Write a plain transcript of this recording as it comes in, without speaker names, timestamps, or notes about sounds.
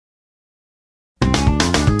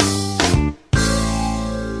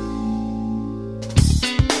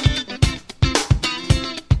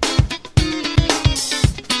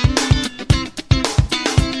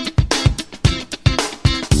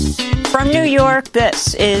York,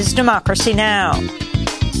 this is Democracy Now!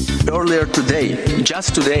 Earlier today,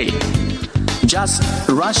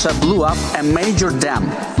 Russia blew up a major dam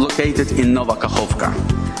located in Nova Kakhovka,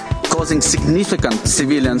 causing significant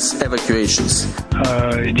civilians evacuations.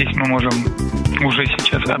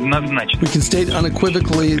 We can state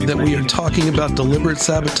unequivocally that we are talking about deliberate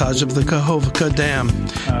sabotage of the Kakhovka Dam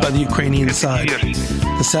by the Ukrainian side.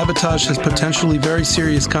 The sabotage has potentially very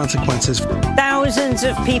serious consequences. Thousands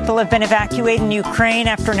of people have been evacuated in Ukraine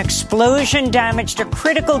after an explosion damaged a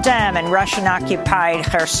critical dam in Russian-occupied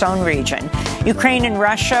Kherson region. Ukraine and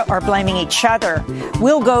Russia are blaming each other.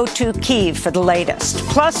 We'll go to Kyiv for the latest.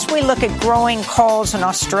 Plus, we look at growing calls in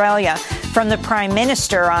Australia from the Prime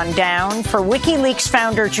Minister on down for WikiLeaks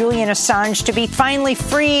founder Julian Assange to be finally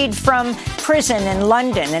freed from prison in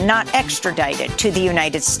London and not extradited to the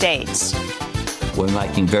United States. We're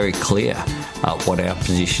making very clear what our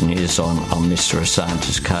position is on Mr.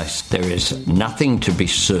 Assange's case. There is nothing to be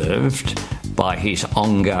served by his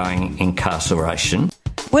ongoing incarceration.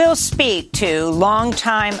 We'll speak to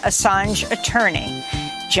longtime Assange attorney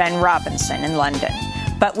Jen Robinson in London.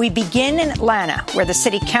 But we begin in Atlanta, where the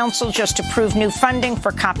city council just approved new funding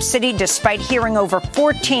for Cop City, despite hearing over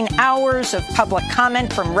 14 hours of public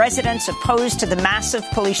comment from residents opposed to the massive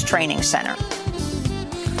police training center.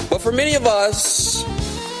 But for many of us,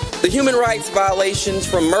 the human rights violations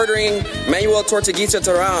from murdering Manuel Tortuguita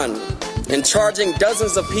Teran and charging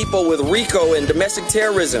dozens of people with RICO and domestic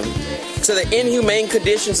terrorism to the inhumane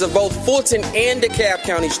conditions of both Fulton and DeKalb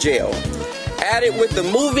County's jail, added with the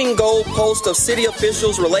moving goalpost of city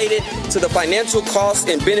officials related to the financial cost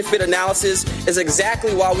and benefit analysis, is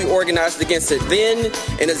exactly why we organized against it then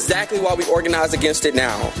and exactly why we organize against it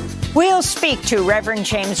now. We'll speak to Reverend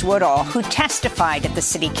James Woodall, who testified at the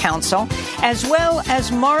City Council, as well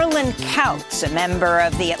as Marlon Kautz, a member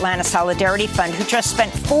of the Atlanta Solidarity Fund, who just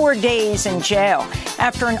spent 4 days in jail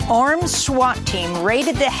after an armed SWAT team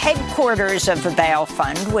raided the headquarters of the bail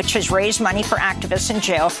fund, which has raised money for activists in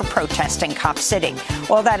jail for protesting Cop City.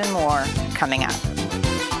 All that and more coming up.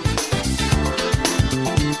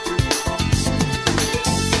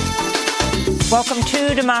 Welcome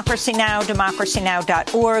to Democracy Now!,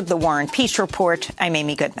 democracynow.org, the War and Peace Report. I'm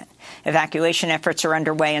Amy Goodman. Evacuation efforts are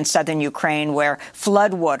underway in southern Ukraine, where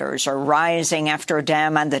floodwaters are rising after a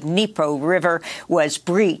dam on the Dnipro River was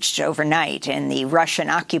breached overnight in the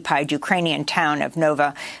Russian-occupied Ukrainian town of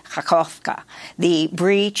Nova Kakhovka. The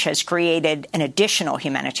breach has created an additional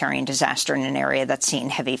humanitarian disaster in an area that's seen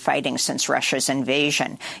heavy fighting since Russia's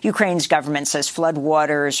invasion. Ukraine's government says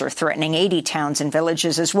floodwaters are threatening 80 towns and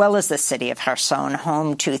villages, as well as the city of Kherson,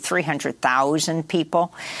 home to 300,000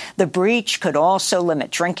 people. The breach could also limit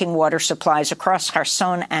drinking water supplies across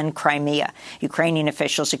Kherson and Crimea. Ukrainian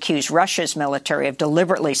officials accuse Russia's military of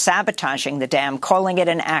deliberately sabotaging the dam, calling it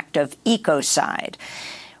an act of ecocide.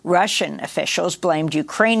 Russian officials blamed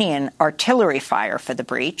Ukrainian artillery fire for the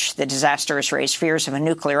breach. The disaster has raised fears of a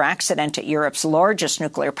nuclear accident at Europe's largest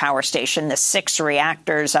nuclear power station, the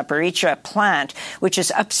 6-reactor Zaporizhzhia plant, which is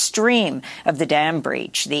upstream of the dam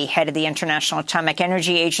breach. The head of the International Atomic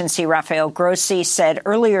Energy Agency, Rafael Grossi, said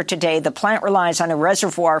earlier today the plant relies on a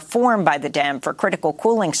reservoir formed by the dam for critical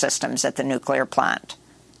cooling systems at the nuclear plant.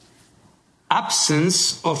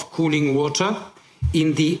 Absence of cooling water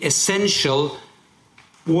in the essential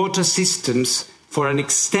water systems for an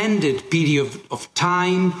extended period of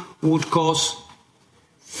time would cause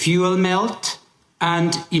fuel melt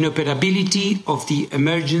and inoperability of the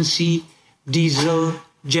emergency diesel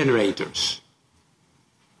generators.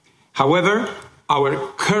 However, our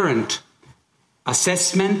current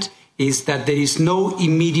assessment is that there is no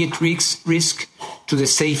immediate risk to the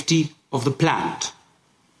safety of the plant.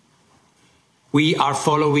 We are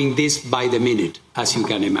following this by the minute, as you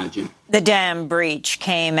can imagine. The dam breach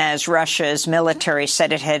came as Russia's military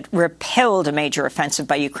said it had repelled a major offensive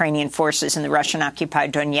by Ukrainian forces in the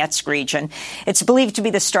Russian-occupied Donetsk region. It's believed to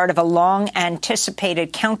be the start of a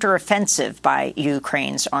long-anticipated counteroffensive by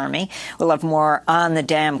Ukraine's army. We'll have more on the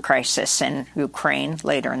dam crisis in Ukraine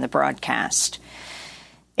later in the broadcast.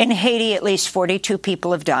 In Haiti, at least 42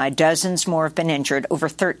 people have died. Dozens more have been injured. Over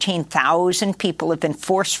 13,000 people have been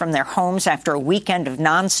forced from their homes after a weekend of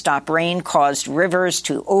nonstop rain caused rivers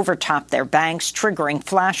to overtop their banks, triggering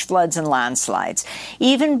flash floods and landslides.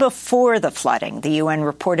 Even before the flooding, the UN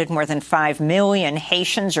reported more than 5 million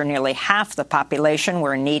Haitians, or nearly half the population,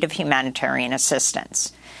 were in need of humanitarian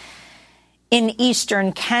assistance. In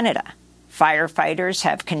eastern Canada, firefighters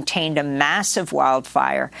have contained a massive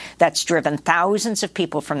wildfire that's driven thousands of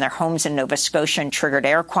people from their homes in Nova Scotia and triggered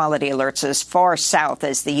air quality alerts as far south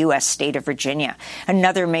as the U.S. state of Virginia.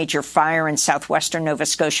 Another major fire in southwestern Nova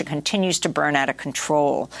Scotia continues to burn out of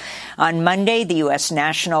control. On Monday, the U.S.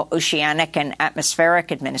 National Oceanic and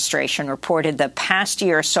Atmospheric Administration reported the past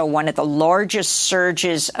year saw one of the largest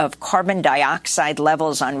surges of carbon dioxide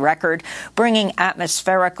levels on record, bringing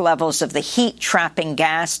atmospheric levels of the heat-trapping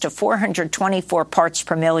gas to 424 parts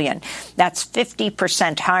per million. That's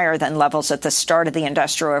 50% higher than levels at the start of the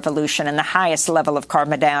Industrial Revolution and the highest level of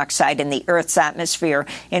carbon dioxide in the Earth's atmosphere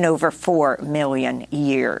in over 4 million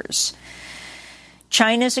years.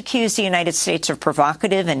 China's accused the United States of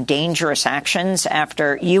provocative and dangerous actions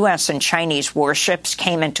after U.S. and Chinese warships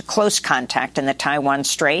came into close contact in the Taiwan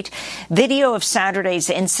Strait. Video of Saturday's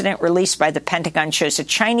incident released by the Pentagon shows a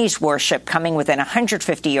Chinese warship coming within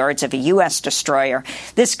 150 yards of a U.S. destroyer.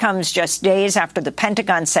 This comes just days after the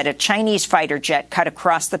Pentagon said a Chinese fighter jet cut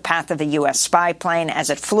across the path of a U.S. spy plane as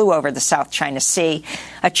it flew over the South China Sea.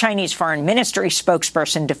 A Chinese foreign ministry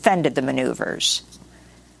spokesperson defended the maneuvers.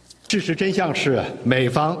 I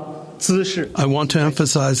want to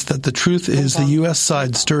emphasize that the truth is the U.S.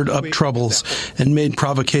 side stirred up troubles and made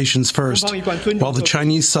provocations first, while the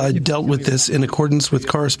Chinese side dealt with this in accordance with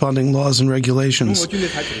corresponding laws and regulations.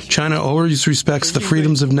 China always respects the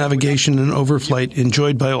freedoms of navigation and overflight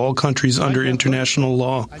enjoyed by all countries under international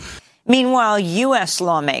law. Meanwhile, U.S.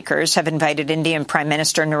 lawmakers have invited Indian Prime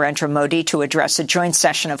Minister Narendra Modi to address a joint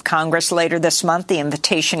session of Congress later this month. The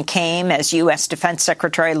invitation came as U.S. Defense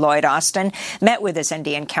Secretary Lloyd Austin met with his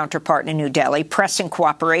Indian counterpart in New Delhi, pressing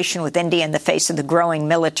cooperation with India in the face of the growing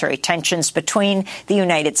military tensions between the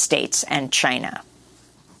United States and China.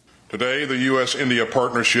 Today, the U.S.-India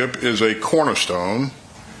partnership is a cornerstone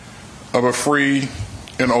of a free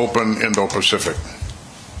and open Indo-Pacific.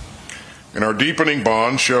 And our deepening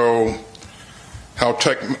bonds show how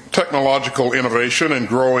technological innovation and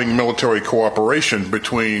growing military cooperation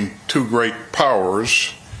between two great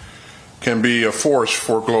powers can be a force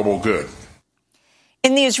for global good.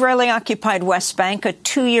 In the Israeli-occupied West Bank, a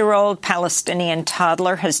 2-year-old Palestinian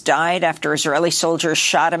toddler has died after Israeli soldiers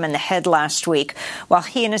shot him in the head last week while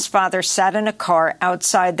he and his father sat in a car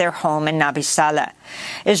outside their home in Nabi Saleh.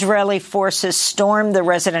 Israeli forces stormed the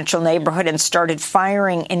residential neighborhood and started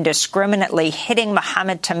firing indiscriminately, hitting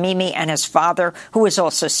Mohammed Tamimi and his father, who was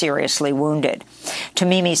also seriously wounded.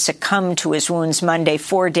 Tamimi succumbed to his wounds Monday,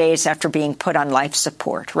 4 days after being put on life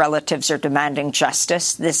support. Relatives are demanding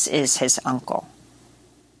justice. This is his uncle.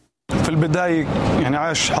 When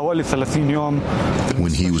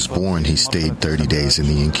he was born, he stayed 30 days in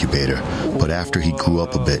the incubator. But after he grew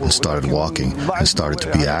up a bit and started walking and started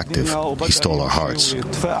to be active, he stole our hearts.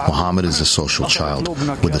 Mohammed is a social child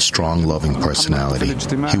with a strong, loving personality.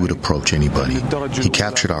 He would approach anybody. He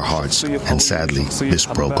captured our hearts, and sadly, this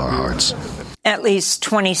broke our hearts. At least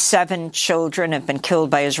 27 children have been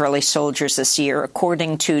killed by Israeli soldiers this year,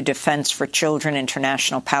 according to Defense for Children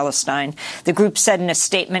International Palestine. The group said in a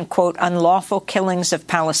statement, quote, unlawful killings of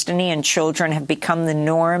Palestinian children have become the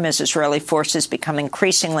norm as Israeli forces become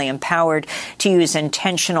increasingly empowered to use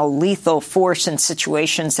intentional lethal force in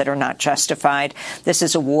situations that are not justified. This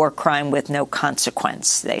is a war crime with no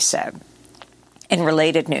consequence, they said. In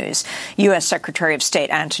related news, U.S. Secretary of State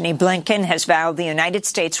Antony Blinken has vowed the United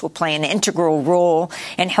States will play an integral role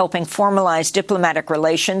in helping formalize diplomatic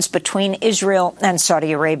relations between Israel and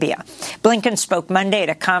Saudi Arabia. Blinken spoke Monday at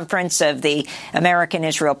a conference of the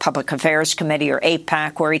American-Israel Public Affairs Committee, or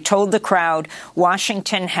AIPAC, where he told the crowd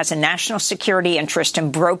Washington has a national security interest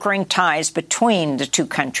in brokering ties between the two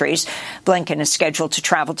countries. Blinken is scheduled to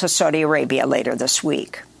travel to Saudi Arabia later this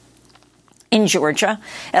week. In Georgia,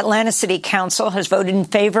 Atlanta City Council has voted in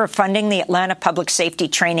favor of funding the Atlanta Public Safety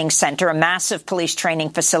Training Center, a massive police training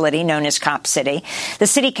facility known as Cop City. The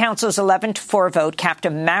City Council's 11-4 vote capped a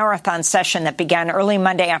marathon session that began early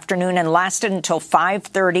Monday afternoon and lasted until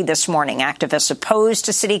 5:30 this morning. Activists opposed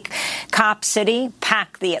to Cop City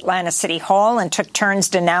packed the Atlanta City Hall and took turns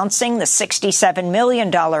denouncing the $67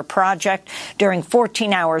 million project during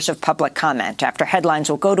 14 hours of public comment. After headlines,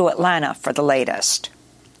 we'll go to Atlanta for the latest.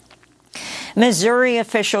 Missouri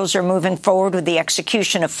officials are moving forward with the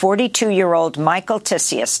execution of 42-year-old Michael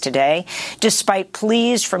Tisius today, despite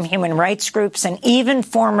pleas from human rights groups and even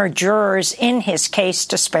former jurors in his case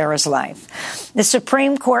to spare his life. The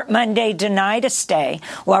Supreme Court Monday denied a stay,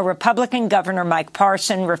 while Republican Governor Mike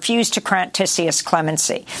Parson refused to grant Tisius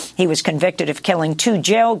clemency. He was convicted of killing 2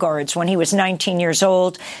 jail guards when he was 19 years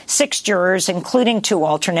old. 6 jurors, including 2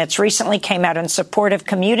 alternates, recently came out in support of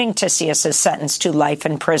commuting Tisius's sentence to life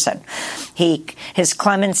in prison. His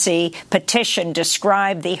clemency petition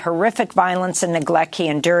described the horrific violence and neglect he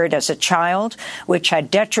endured as a child, which had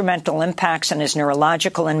detrimental impacts on his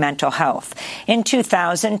neurological and mental health. In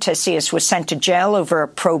 2000, Tisius was sent to jail over a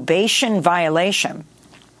probation violation,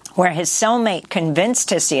 where his cellmate convinced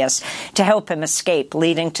Tisius to help him escape,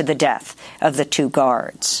 leading to the death of the two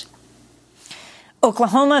guards.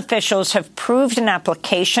 Oklahoma officials have approved an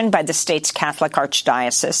application by the state's Catholic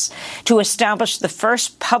Archdiocese to establish the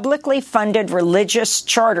first publicly funded religious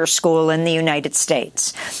charter school in the United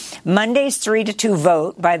States. Monday's 3-2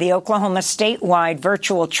 vote by the Oklahoma statewide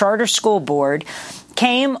virtual charter school board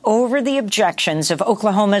came over the objections of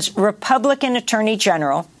Oklahoma's Republican Attorney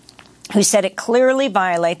General, who said it clearly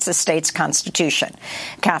violates the state's constitution.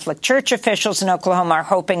 Catholic Church officials in Oklahoma are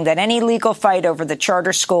hoping that any legal fight over the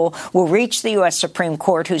charter school will reach the U.S. Supreme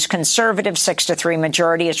Court, whose conservative 6-3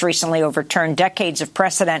 majority has recently overturned decades of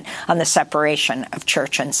precedent on the separation of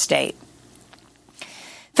church and state.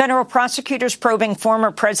 Federal prosecutors probing former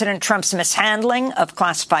President Trump's mishandling of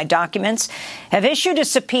classified documents have issued a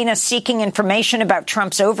subpoena seeking information about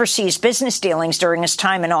Trump's overseas business dealings during his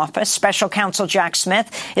time in office. Special counsel Jack Smith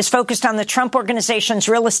is focused on the Trump Organization's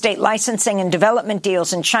real estate licensing and development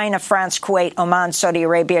deals in China, France, Kuwait, Oman, Saudi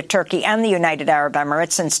Arabia, Turkey, and the United Arab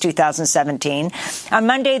Emirates since 2017. On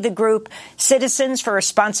Monday, the group Citizens for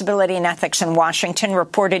Responsibility and Ethics in Washington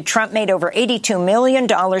reported Trump made over $82 million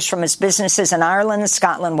from his businesses in Ireland and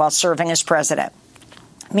Scotland while serving as president.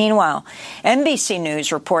 Meanwhile, NBC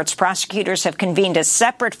News reports prosecutors have convened a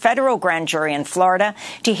separate federal grand jury in Florida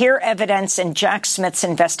to hear evidence in Jack Smith's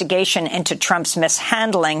investigation into Trump's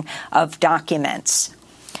mishandling of documents.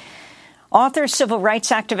 Author, civil rights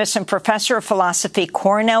activist, and professor of philosophy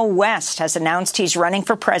Cornel West has announced he's running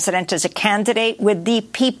for president as a candidate with the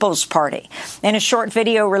People's Party. In a short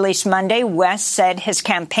video released Monday, West said his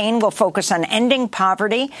campaign will focus on ending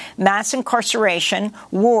poverty, mass incarceration,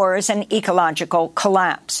 wars, and ecological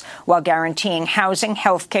collapse, while guaranteeing housing,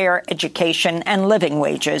 health care, education, and living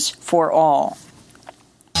wages for all.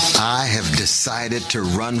 I have decided to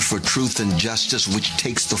run for truth and justice, which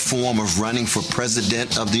takes the form of running for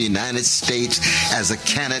president of the United States as a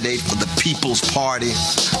candidate for the People's Party.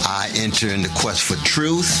 I enter in the quest for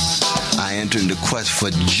truth. I enter in the quest for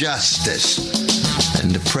justice.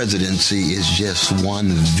 And the presidency is just one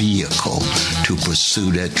vehicle to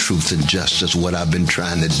pursue that truth and justice, what I've been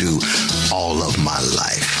trying to do all of my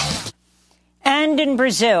life. And in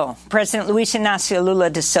Brazil, President Luiz Inácio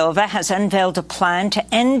Lula da Silva has unveiled a plan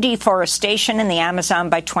to end deforestation in the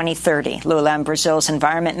Amazon by 2030. Lula and Brazil's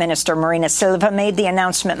Environment Minister Marina Silva made the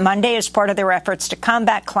announcement Monday as part of their efforts to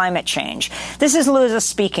combat climate change. This is Lula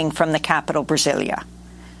speaking from the capital, Brasilia.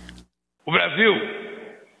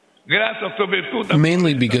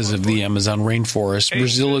 Mainly because of the Amazon rainforest,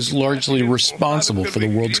 Brazil is largely responsible for the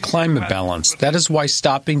world's climate balance. That is why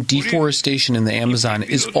stopping deforestation in the Amazon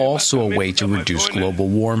is also a way to reduce global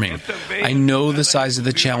warming. I know the size of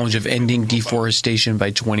the challenge of ending deforestation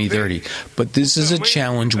by 2030, but this is a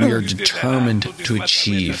challenge we are determined to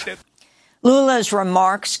achieve. Lula's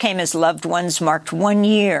remarks came as loved ones marked 1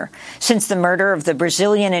 year since the murder of the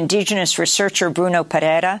Brazilian indigenous researcher Bruno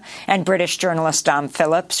Pereira and British journalist Dom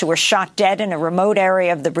Phillips, who were shot dead in a remote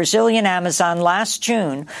area of the Brazilian Amazon last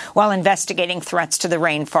June while investigating threats to the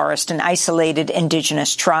rainforest and isolated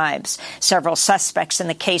indigenous tribes. Several suspects in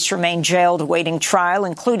the case remain jailed awaiting trial,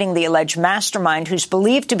 including the alleged mastermind who's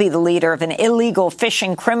believed to be the leader of an illegal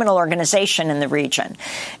fishing criminal organization in the region.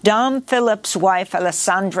 Dom Phillips' wife,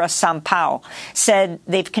 Alessandra Sampaio, said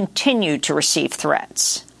they've continued to receive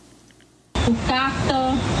threats.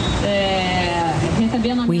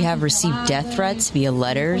 We have received death threats via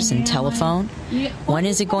letters and telephone. When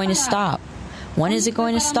is it going to stop? When is it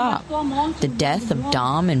going to stop? The death of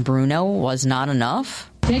Dom and Bruno was not enough?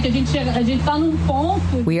 We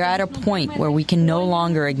are at a point where we can no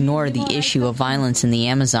longer ignore the issue of violence in the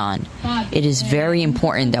Amazon. It is very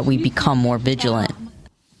important that we become more vigilant.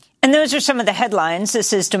 And those are some of the headlines.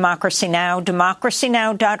 This is Democracy Now!,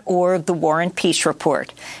 democracynow.org, The War and Peace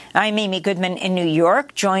Report. I'm Amy Goodman in New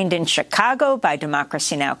York, joined in Chicago by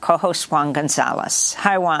Democracy Now! Co-host Juan Gonzalez.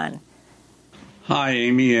 Hi, Juan. Hi,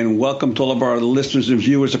 Amy, and welcome to all of our listeners and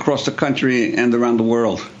viewers across the country and around the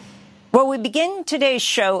world. Well, we begin today's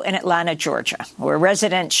show in Atlanta, Georgia, where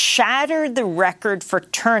residents shattered the record for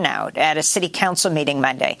turnout at a city council meeting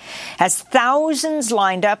Monday, as thousands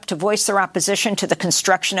lined up to voice their opposition to the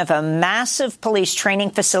construction of a massive police training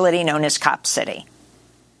facility known as Cop City.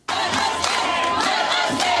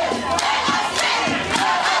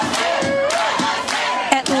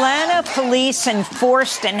 Atlanta police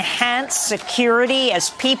enforced enhanced security as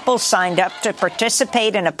people signed up to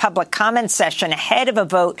participate in a public comment session ahead of a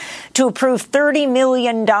vote to approve $30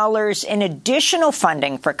 million in additional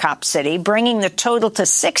funding for Cop City, bringing the total to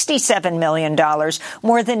 $67 million,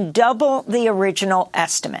 more than double the original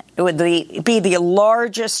estimate. It would be the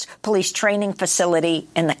largest police training facility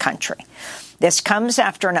in the country. This comes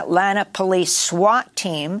after an Atlanta police SWAT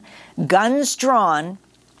team, guns drawn,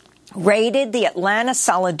 raided the Atlanta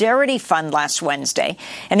Solidarity Fund last Wednesday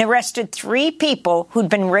and arrested 3 people who'd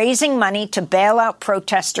been raising money to bail out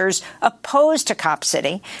protesters opposed to Cop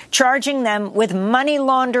City, charging them with money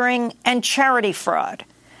laundering and charity fraud.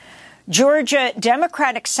 Georgia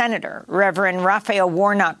Democratic Senator Reverend Raphael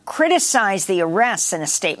Warnock criticized the arrests in a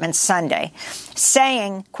statement Sunday,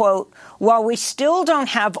 saying, quote, "While we still don't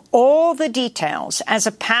have all the details, as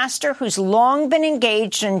a pastor who's long been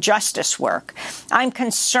engaged in justice work, I'm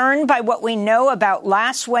concerned by what we know about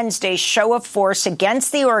last Wednesday's show of force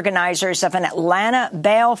against the organizers of an Atlanta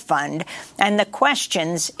bail fund and the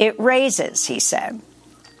questions it raises," he said.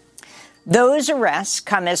 Those arrests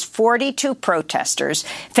come as 42 protesters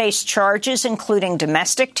face charges including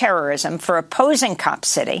domestic terrorism for opposing Cop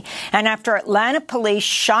City, and after Atlanta police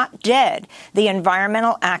shot dead the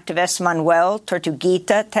environmental activist Manuel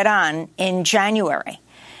Tortuguita Terán in January.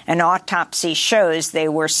 An autopsy shows they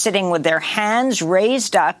were sitting with their hands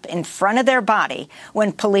raised up in front of their body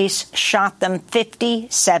when police shot them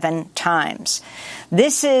 57 times.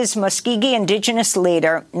 This is Muskogee Indigenous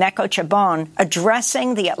leader Neko Chabon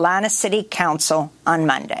addressing the Atlanta City Council on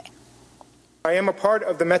Monday. I am a part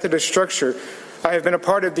of the Methodist structure. I have been a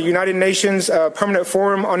part of the United Nations Permanent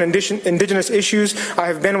Forum on Indigenous Issues. I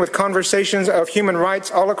have been with conversations of human rights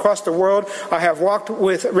all across the world. I have walked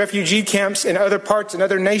with refugee camps in other parts and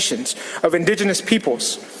other nations of indigenous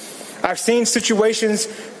peoples. I've seen situations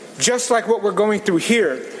just like what we're going through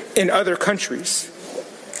here in other countries.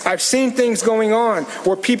 I've seen things going on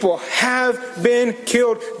where people have been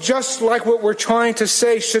killed, just like what we're trying to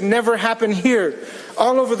say should never happen here,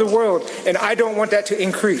 all over the world, and I don't want that to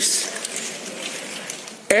increase.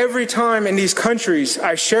 Every time in these countries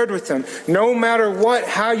I shared with them, no matter what,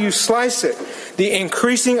 how you slice it, the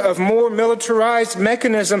increasing of more militarized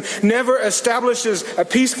mechanism never establishes a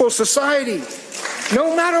peaceful society.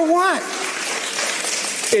 No matter what.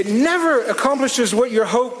 It never accomplishes what your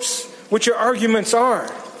hopes, what your arguments are.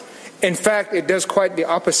 In fact, it does quite the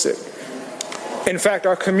opposite. In fact,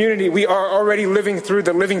 our community, we are already living through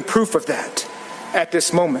the living proof of that at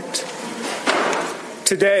this moment.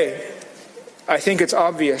 Today, I think it's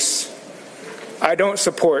obvious. I don't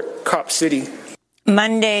support Cop City.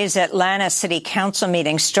 Monday's Atlanta City Council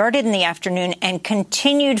meeting started in the afternoon and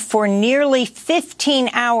continued for nearly 15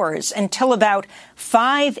 hours until about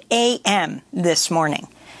 5 a.m. this morning.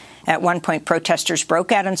 At one point, protesters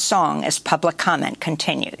broke out in song as public comment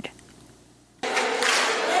continued.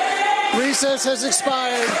 Recess has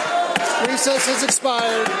expired. Recess has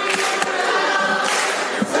expired.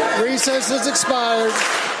 Recess has expired.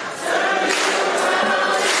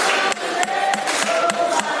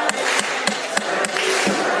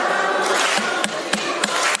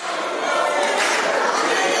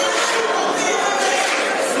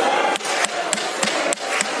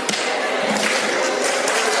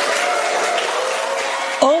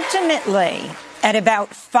 Ultimately, at about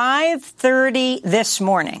 5:30 this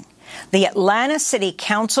morning, the Atlanta City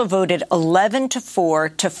Council voted 11-4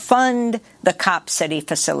 to fund the Cop City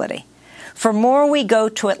facility. For more, we go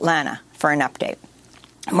to Atlanta for an update.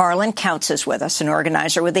 Marlon Counts is with us, an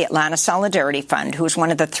organizer with the Atlanta Solidarity Fund, who was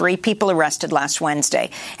one of the 3 people arrested last Wednesday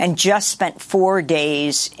and just spent 4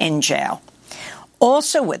 days in jail.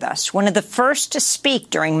 Also with us, one of the first to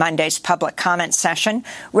speak during Monday's public comment session,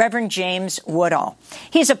 Reverend James Woodall.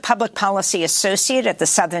 He's a public policy associate at the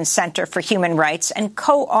Southern Center for Human Rights and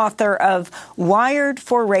co-author of Wired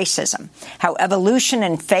for Racism: How Evolution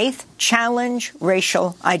and Faith Challenge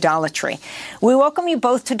Racial Idolatry. We welcome you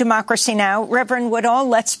both to Democracy Now! Reverend Woodall,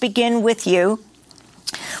 let's begin with you.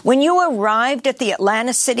 When you arrived at the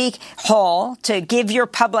Atlanta City Hall to give your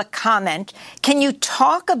public comment, can you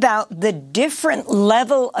talk about the different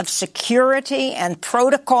level of security and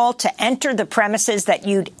protocol to enter the premises that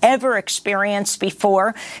you'd ever experienced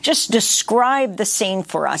before? Just describe the scene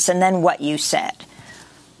for us and then what you said.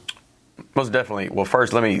 Most definitely. Well,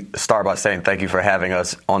 first, let me start by saying thank you for having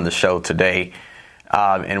us on the show today.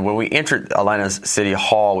 And when we entered Atlanta City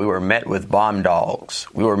Hall, we were met with bomb dogs.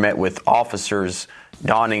 We were met with officers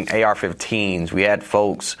donning AR-15s. We had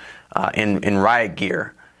folks in riot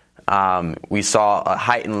gear. We saw a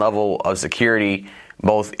heightened level of security,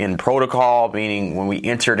 both in protocol, meaning when we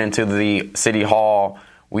entered into the City Hall,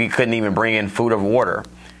 we couldn't even bring in food or water.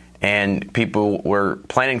 and people were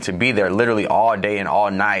planning to be there literally all day and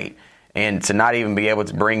all night, and to not even be able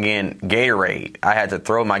to bring in Gatorade. I had to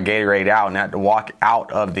throw my Gatorade out and I had to walk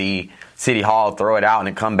out of the City Hall, throw it out,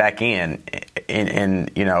 and come back in.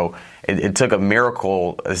 And you know, it took a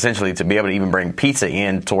miracle, essentially, to be able to even bring pizza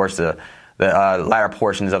in towards the latter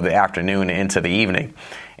portions of the afternoon and into the evening.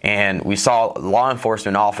 And we saw law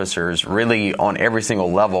enforcement officers really on every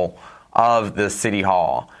single level of the City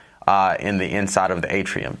Hall in the inside of the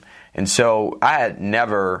atrium. And so I had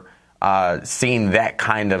never seen that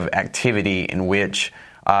kind of activity in which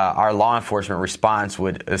our law enforcement response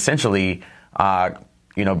would essentially,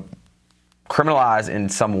 criminalize in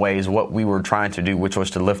some ways what we were trying to do, which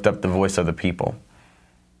was to lift up the voice of the people.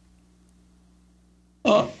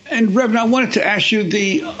 And Reverend, I wanted to ask you,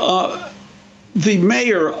 the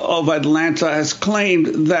mayor of Atlanta has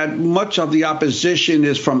claimed that much of the opposition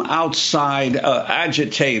is from outside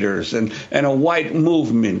agitators and a white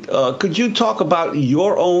movement. Could you talk about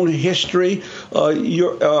your own history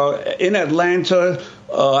in Atlanta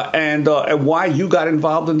and why you got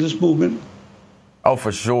involved in this movement? Oh,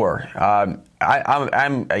 for sure.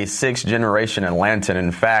 I'm a sixth generation Atlantan.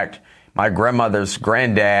 In fact, my grandmother's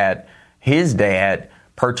granddad, his dad,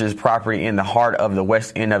 purchased property in the heart of the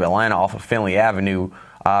west end of Atlanta off of Finley Avenue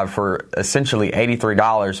for essentially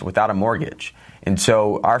 $83 without a mortgage. And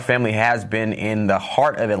so our family has been in the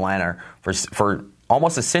heart of Atlanta for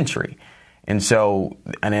almost a century. And so,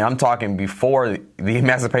 and I'm talking before the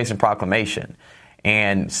Emancipation Proclamation.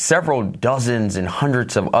 And several dozens and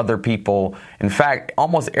hundreds of other people, in fact,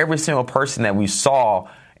 almost every single person that we saw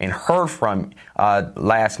and heard from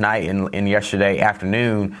last night and yesterday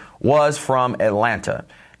afternoon was from Atlanta.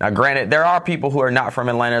 Now, granted, there are people who are not from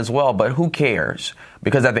Atlanta as well, but who cares?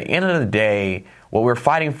 Because at the end of the day, what we're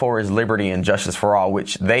fighting for is liberty and justice for all,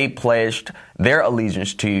 which they pledged their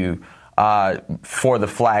allegiance to for the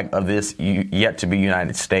flag of this yet to be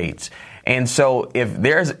United States. And so if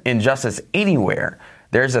there's injustice anywhere,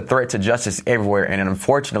 there's a threat to justice everywhere. And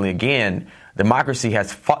unfortunately, again, democracy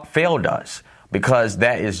has failed us because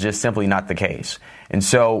that is just simply not the case. And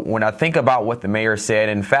so when I think about what the mayor said,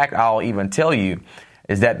 in fact, I'll even tell you,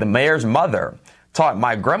 is that the mayor's mother taught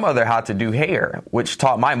my grandmother how to do hair, which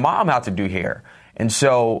taught my mom how to do hair. And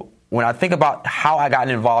so when I think about how I got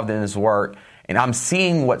involved in this work, and I'm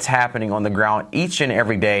seeing what's happening on the ground each and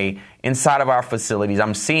every day inside of our facilities,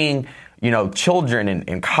 I'm seeing children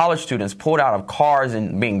and college students pulled out of cars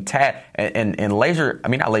and being tagged and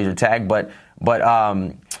not laser tagged, but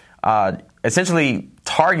essentially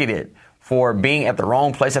targeted for being at the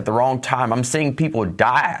wrong place at the wrong time. I'm seeing people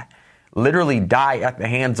literally die at the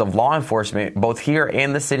hands of law enforcement, both here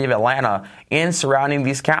in the city of Atlanta and surrounding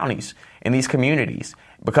these counties and these communities.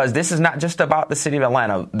 Because this is not just about the city of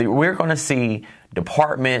Atlanta. We're going to see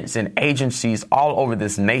departments and agencies all over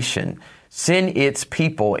this nation send its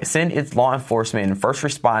people, send its law enforcement and first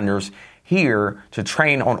responders here to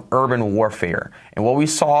train on urban warfare. And what we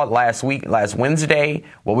saw last Wednesday,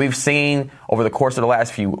 what we've seen over the course of the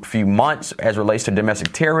last few months as relates to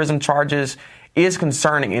domestic terrorism charges is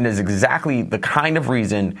concerning and is exactly the kind of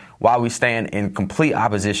reason why we stand in complete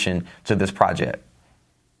opposition to this project.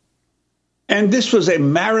 And this was a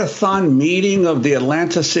marathon meeting of the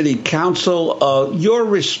Atlanta City Council. Your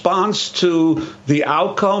response to the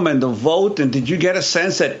outcome and the vote, and did you get a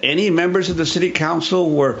sense that any members of the City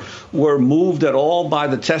Council were moved at all by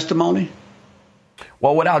the testimony?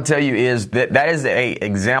 Well, what I'll tell you is that is an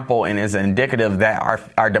example and is indicative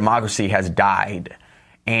that our democracy has died.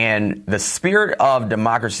 And the spirit of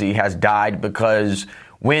democracy has died because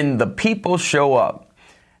when the people show up,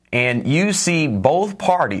 and you see both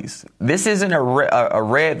parties, this isn't a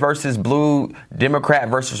red versus blue, Democrat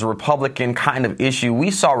versus Republican kind of issue.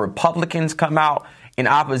 We saw Republicans come out in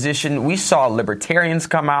opposition. We saw libertarians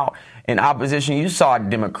come out in opposition. You saw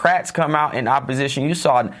Democrats come out in opposition. You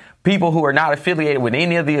saw people who are not affiliated with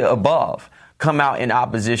any of the above come out in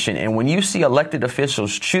opposition. And when you see elected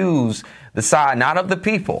officials choose the side, not of the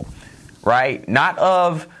people, right, not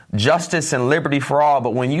of justice and liberty for all,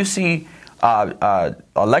 but when you see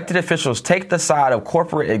elected officials take the side of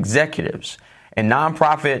corporate executives and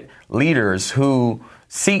nonprofit leaders who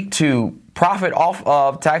seek to profit off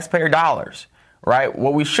of taxpayer dollars, right?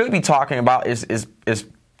 What we should be talking about is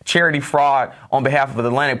charity fraud on behalf of the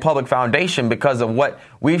Atlantic Public Foundation because of what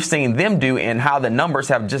we've seen them do and how the numbers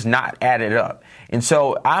have just not added up. And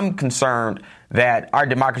so I'm concerned that our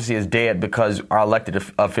democracy is dead because our elected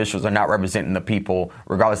officials are not representing the people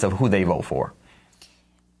regardless of who they vote for.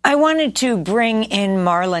 I wanted to bring in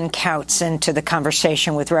Marlon Kautz into the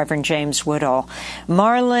conversation with Reverend James Woodall.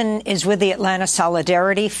 Marlon is with the Atlanta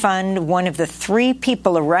Solidarity Fund, one of the 3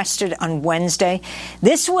 people arrested on Wednesday.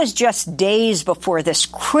 This was just days before this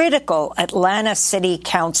critical Atlanta City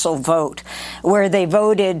Council vote, where they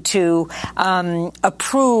voted to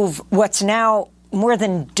approve what's now more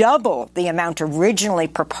than double the amount originally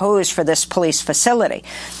proposed for this police facility.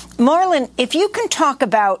 Marlon, if you can talk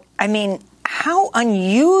about, how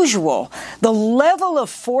unusual the level of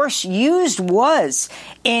force used was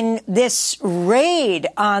in this raid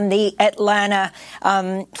on the Atlanta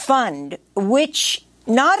Fund, which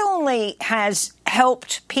not only has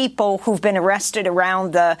helped people who've been arrested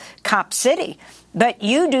around the Cop City, but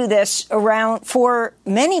you do this around for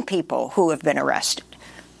many people who have been arrested.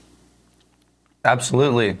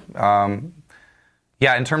 Absolutely. In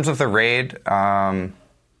terms of the raid,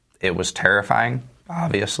 it was terrifying,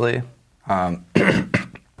 obviously. And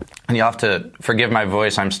you'll have to forgive my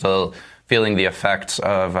voice. I'm still feeling the effects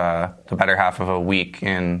of the better half of a week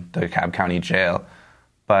in the Cobb County Jail.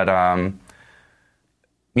 But,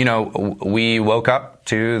 we woke up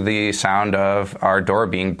to the sound of our door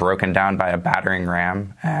being broken down by a battering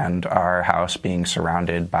ram and our house being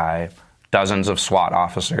surrounded by dozens of SWAT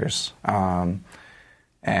officers.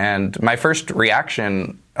 And my first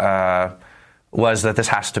reaction was that this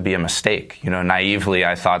has to be a mistake. Naively,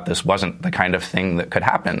 I thought this wasn't the kind of thing that could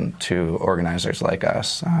happen to organizers like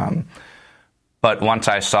us. But once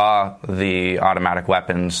I saw the automatic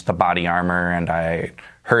weapons, the body armor, and I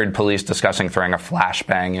heard police discussing throwing a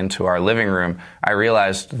flashbang into our living room, I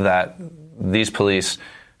realized that these police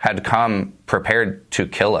had come prepared to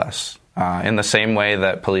kill us. In the same way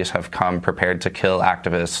that police have come prepared to kill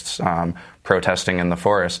activists protesting in the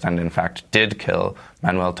forest, and in fact did kill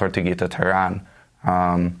Manuel Tortuguita Terán.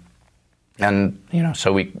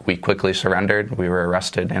 So we quickly surrendered. We were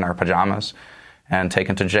arrested in our pajamas and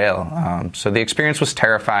taken to jail. So the experience was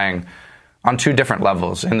terrifying on 2 different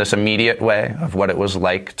levels. In this immediate way of what it was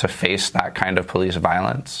like to face that kind of police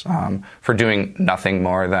violence, for doing nothing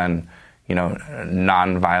more than,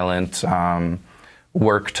 nonviolent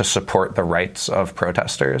work to support the rights of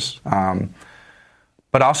protesters.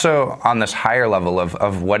 But also on this higher level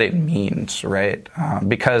of what it means, right?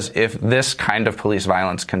 Because if this kind of police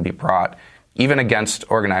violence can be brought even against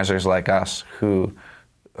organizers like us who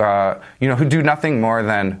do nothing more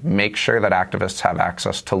than make sure that activists have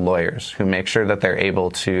access to lawyers, who make sure that they're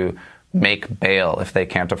able to make bail if they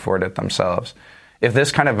can't afford it themselves. If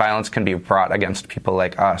this kind of violence can be brought against people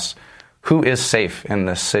like us, who is safe in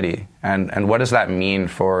this city? And what does that mean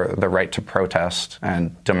for the right to protest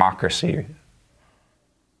and democracy?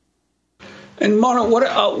 And Mona,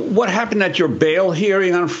 what happened at your bail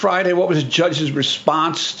hearing on Friday? What was the judge's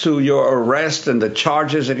response to your arrest and the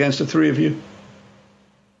charges against the 3 of you?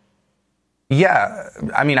 Yeah,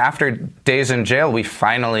 after days in jail, we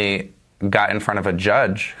finally got in front of a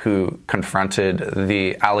judge who confronted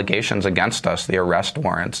the allegations against us, the arrest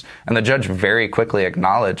warrants. And the judge very quickly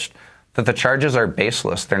acknowledged that the charges are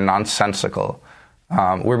baseless. They're nonsensical.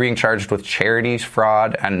 We're being charged with charities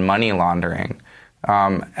fraud and money laundering.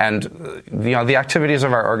 The activities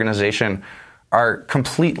of our organization are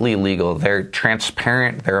completely legal. They're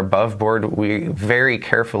transparent. They're above board. We very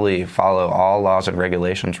carefully follow all laws and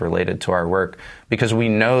regulations related to our work because we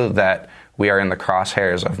know that we are in the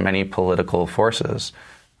crosshairs of many political forces.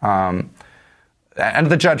 And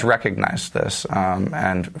the judge recognized this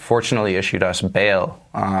and fortunately issued us bail,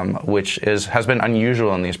 which has been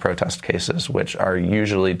unusual in these protest cases, which are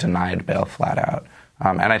usually denied bail flat out.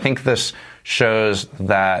 And I think this shows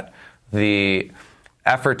that the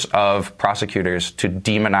efforts of prosecutors to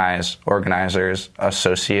demonize organizers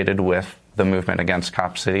associated with the movement against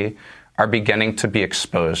Cop City are beginning to be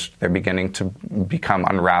exposed. They're beginning to become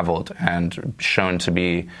unraveled and shown to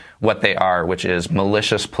be what they are, which is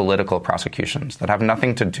malicious political prosecutions that have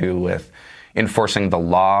nothing to do with enforcing the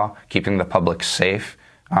law, keeping the public safe.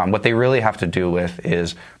 What they really have to do with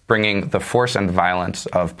is bringing the force and violence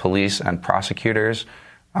of police and prosecutors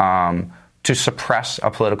to suppress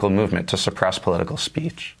a political movement, to suppress political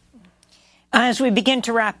speech. As we begin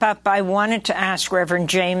to wrap up, I wanted to ask Reverend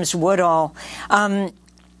James Woodall,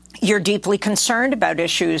 you're deeply concerned about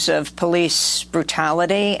issues of police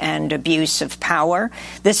brutality and abuse of power.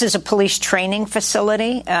 This is a police training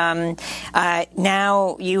facility.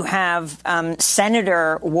 Now you have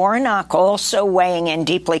Senator Warnock also weighing in,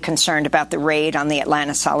 deeply concerned about the raid on the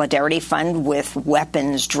Atlanta Solidarity Fund with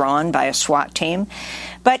weapons drawn by a SWAT team.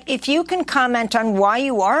 But if you can comment on why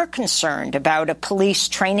you are concerned about a police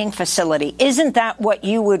training facility, isn't that what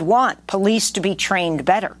you would want, police to be trained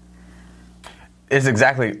better? is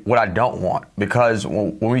exactly what I don't want, because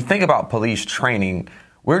when we think about police training,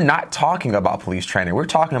 we're not talking about police training. We're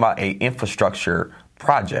talking about an infrastructure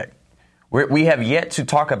project. We have yet to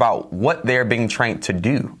talk about what they're being trained to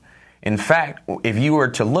do. In fact, if you were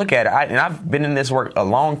to look at it, and I've been in this work a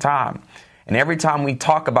long time, and every time we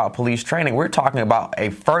talk about police training, we're talking about a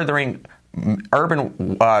furthering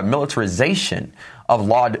urban militarization of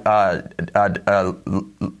law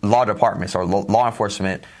departments or law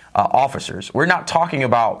enforcement officers. We're not talking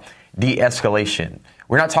about de-escalation.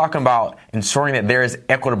 We're not talking about ensuring that there is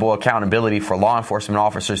equitable accountability for law enforcement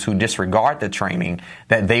officers who disregard the training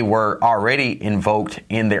that they were already invoked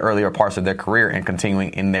in the earlier parts of their career and continuing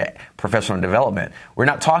in their professional development. We're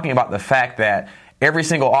not talking about the fact that every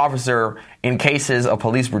single officer in cases of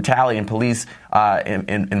police brutality and police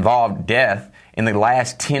involved death in the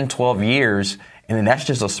last 10, 12 years, and then that's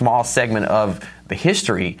just a small segment of the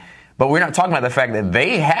history. But we're not talking about the fact that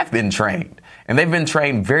they have been trained, and they've been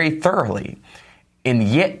trained very thoroughly. And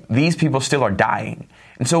yet these people still are dying.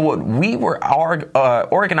 And so what we were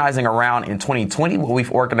organizing around in 2020, what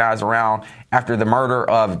we've organized around after the murder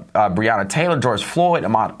of Breonna Taylor, George Floyd,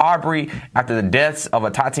 Ahmaud Arbery, after the deaths of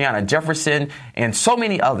Tatiana Jefferson, and so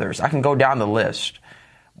many others, I can go down the list.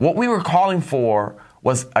 What we were calling for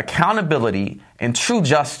was accountability and true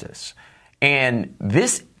justice. And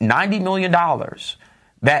this $90 million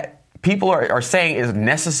that people are saying is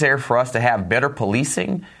necessary for us to have better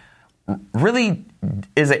policing really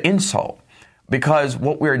is an insult, because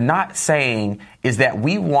what we're not saying is that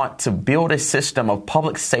we want to build a system of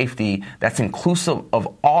public safety that's inclusive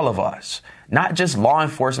of all of us, not just law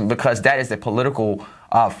enforcement, because that is the political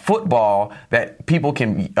football that people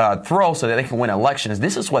can throw so that they can win elections.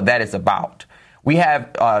 This is what that is about. We have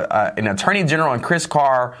an Attorney General in Chris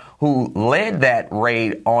Carr who led that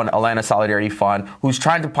raid on Atlanta Solidarity Fund, who's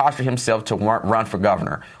trying to posture himself to run for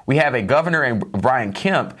governor. We have a governor in Brian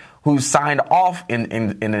Kemp who signed off and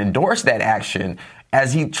endorsed that action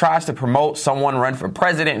as he tries to promote someone run for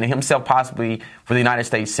president and himself possibly for the United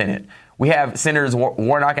States Senate. We have Senators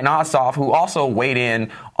Warnock and Ossoff who also weighed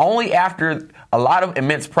in only after a lot of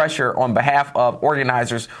immense pressure on behalf of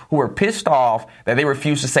organizers who were pissed off that they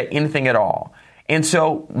refused to say anything at all. And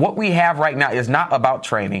so what we have right now is not about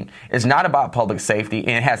training. It's not about public safety.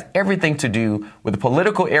 And it has everything to do with the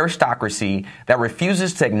political aristocracy that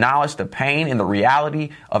refuses to acknowledge the pain and the reality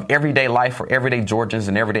of everyday life for everyday Georgians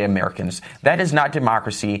and everyday Americans. That is not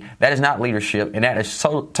democracy. That is not leadership. And that is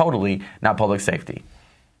totally not public safety.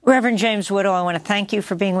 Reverend James Woodall, I want to thank you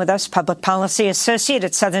for being with us, Public Policy Associate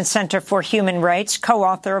at Southern Center for Human Rights,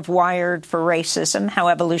 co-author of Wired for Racism, How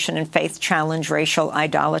Evolution and Faith Challenge Racial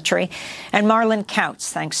Idolatry. And Marlon Kautz,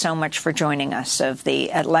 thanks so much for joining us, of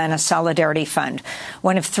the Atlanta Solidarity Fund,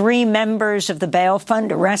 one of 3 members of the bail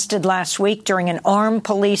fund arrested last week during an armed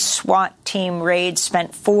police SWAT team raid,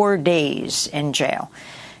 spent 4 days in jail.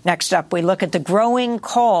 Next up, we look at the growing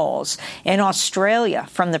calls in Australia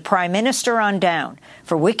from the Prime Minister on down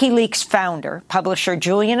for WikiLeaks founder, publisher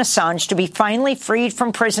Julian Assange to be finally freed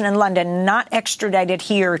from prison in London, not extradited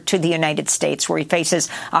here to the United States, where he faces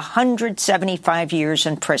 175 years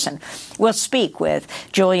in prison. We'll speak with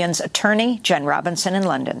Julian's attorney, Jen Robinson, in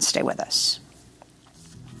London. Stay with us.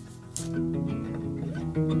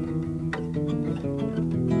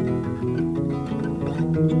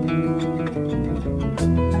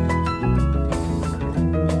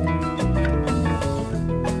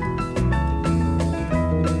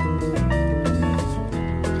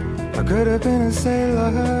 I could have been a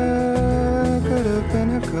sailor, could have been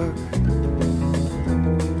a cook,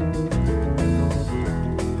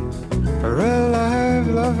 a real life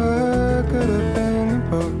lover, could have been a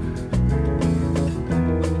book.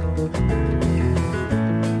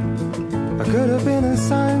 I could have been a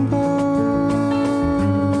signpost,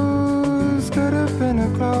 could have been a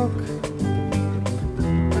cloak,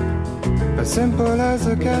 as simple as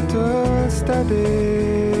a kettle,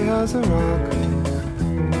 steady as a rock.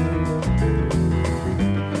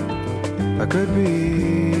 I could be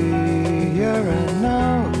here and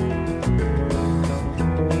now.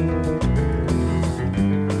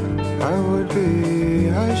 I would be,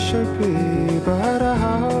 I should be, but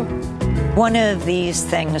how? One of These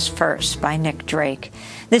Things First by Nick Drake.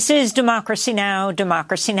 This is Democracy Now!,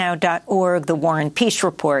 democracynow.org, The War and Peace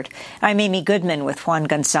Report. I'm Amy Goodman with Juan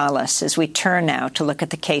Gonzalez as we turn now to look at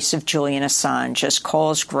the case of Julian Assange as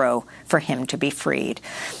calls grow for him to be freed.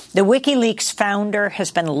 The WikiLeaks founder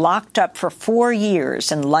has been locked up for 4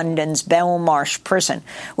 years in London's Belmarsh prison,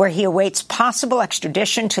 where he awaits possible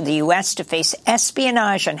extradition to the U.S. to face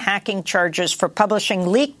espionage and hacking charges for publishing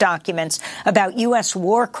leaked documents about U.S.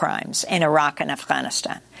 war crimes in Iraq and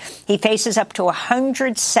Afghanistan. He faces up to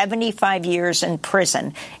 175 years in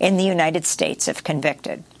prison in the United States if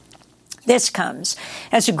convicted. This comes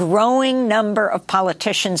as a growing number of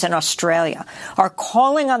politicians in Australia are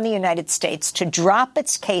calling on the United States to drop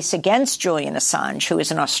its case against Julian Assange, who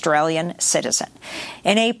is an Australian citizen.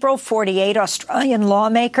 In April, 48 Australian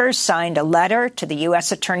lawmakers signed a letter to the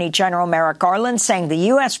U.S. Attorney General Merrick Garland saying the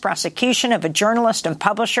U.S. prosecution of a journalist and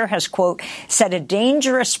publisher has, quote, set a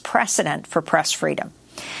dangerous precedent for press freedom.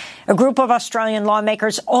 A group of Australian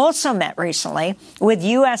lawmakers also met recently with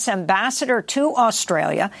U.S. Ambassador to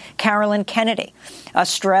Australia, Caroline Kennedy.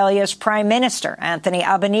 Australia's Prime Minister, Anthony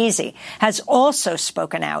Albanese, has also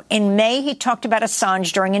spoken out. In May, he talked about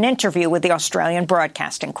Assange during an interview with the Australian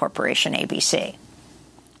Broadcasting Corporation, ABC.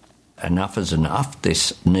 Enough is enough.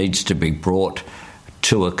 This needs to be brought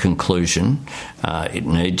to a conclusion. It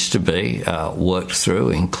needs to be worked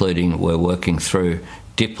through, including we're working through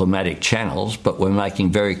diplomatic channels, but we're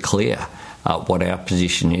making very clear what our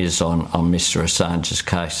position is on Mr. Assange's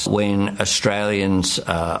case. When Australians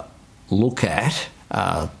look at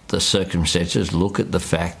the circumstances, look at the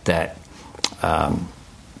fact that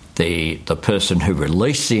the person who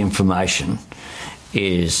released the information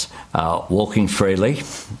is walking freely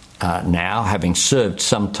now, having served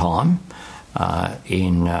some time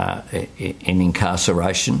in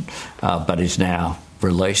incarceration, but is now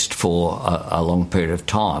released for a long period of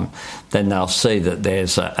time, then they'll see that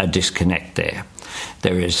there's a disconnect there.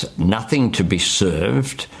 There is nothing to be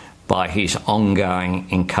served by his ongoing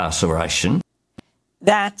incarceration.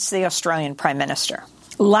 That's the Australian Prime Minister.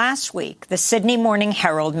 Last week, the Sydney Morning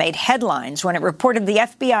Herald made headlines when it reported the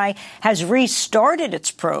FBI has restarted its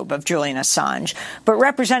probe of Julian Assange, but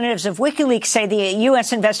representatives of WikiLeaks say the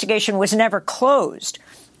U.S. investigation was never closed.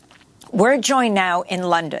 We're joined now in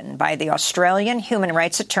London by the Australian human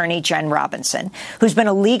rights attorney, Jen Robinson, who's been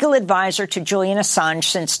a legal advisor to Julian Assange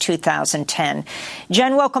since 2010.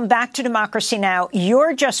 Jen, welcome back to Democracy Now!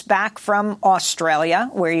 You're just back from Australia,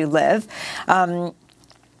 where you live,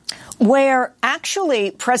 where actually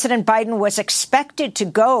President Biden was expected to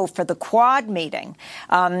go for the Quad meeting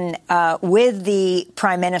with the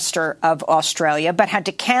Prime Minister of Australia, but had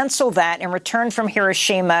to cancel that and return from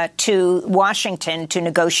Hiroshima to Washington to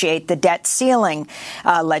negotiate the debt ceiling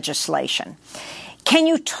legislation. Can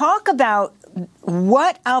you talk about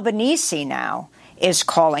what Albanese now is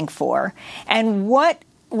calling for, and what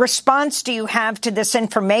response do you have to this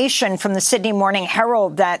information from the Sydney Morning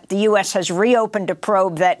Herald that the U.S. has reopened a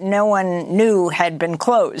probe that no one knew had been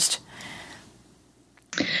closed?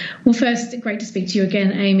 Well, first, great to speak to you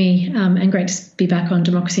again, Amy, and great to be back on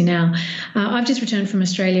Democracy Now! I've just returned from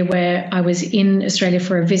Australia, where I was in Australia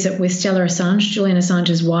for a visit with Stella Assange, Julian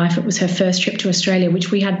Assange's wife. It was her first trip to Australia,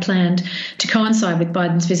 which we had planned to coincide with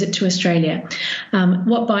Biden's visit to Australia.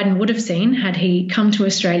 What Biden would have seen had he come to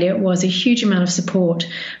Australia was a huge amount of support,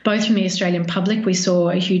 both from the Australian public. We saw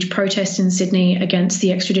a huge protest in Sydney against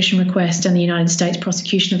the extradition request and the United States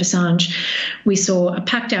prosecution of Assange. We saw a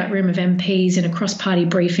packed-out room of MPs in a cross-party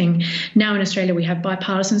briefing. Now in Australia, we have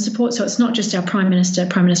bipartisan support, so it's not just our Prime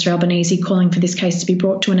Minister Albanese, calling for this case to be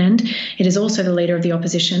brought to an end. It is also the Leader of the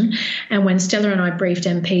Opposition. And when Stella and I briefed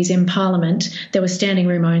MPs in Parliament, there was standing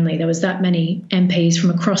room only. There was that many MPs from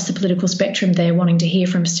across the political spectrum there wanting to hear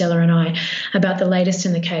from Stella and I about the latest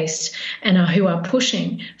in the case and who are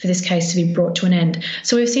pushing for this case to be brought to an end.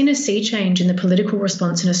 So we've seen a sea change in the political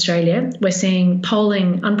response in Australia. We're seeing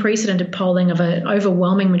polling, unprecedented polling of an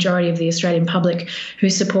overwhelming majority of the Australian public who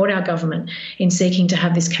support our government in seeking to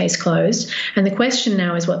have this case closed. And the question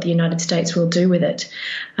now is what the United States will do with it.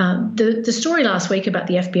 The story last week about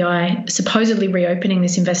the FBI supposedly reopening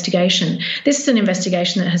this investigation, this is an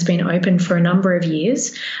investigation that has been open for a number of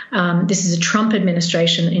years. This is a Trump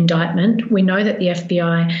administration indictment. We know that the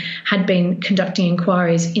FBI had been conducting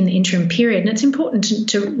inquiries in the interim period, and it's important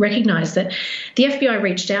to recognise that the FBI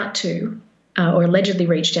reached out to or allegedly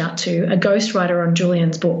reached out to a ghostwriter on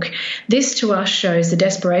Julian's book. This to us shows the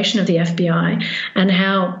desperation of the FBI and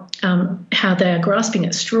how they are grasping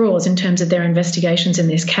at straws in terms of their investigations in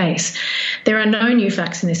this case. There are no new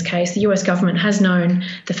facts in this case. The US government has known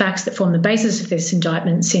the facts that form the basis of this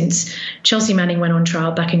indictment since Chelsea Manning went on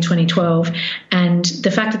trial back in 2012. And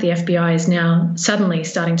the fact that the FBI is now suddenly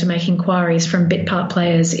starting to make inquiries from bit part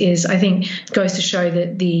players is, I think, goes to show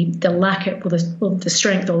that the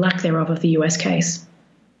strength or lack thereof of the US case.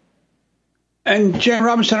 And Jan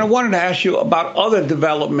Robinson, I wanted to ask you about other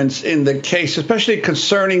developments in the case, especially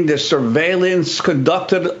concerning the surveillance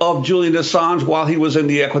conducted of Julian Assange while he was in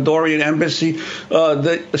the Ecuadorian embassy.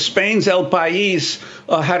 Spain's El País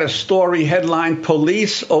had a story headline,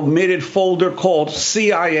 "Police omitted folder called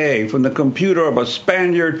CIA" from the computer of a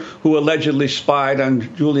Spaniard who allegedly spied on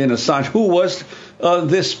Julian Assange. Who was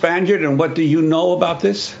this Spaniard, and what do you know about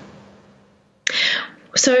this?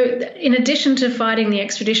 So in addition to fighting the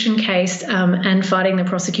extradition case and fighting the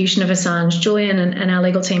prosecution of Assange, Julian and our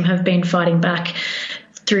legal team have been fighting back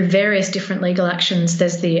through various different legal actions.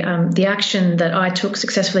 There's the action that I took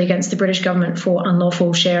successfully against the British government for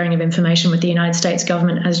unlawful sharing of information with the United States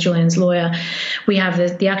government as Julian's lawyer. We have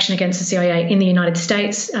the action against the CIA in the United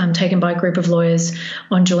States, taken by a group of lawyers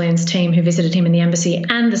on Julian's team who visited him in the embassy,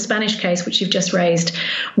 and the Spanish case, which you've just raised,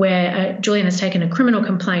 where Julian has taken a criminal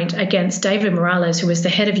complaint against David Morales, who was the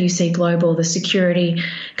head of UC Global, the security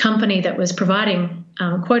company that was providing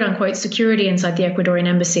quote-unquote security inside the Ecuadorian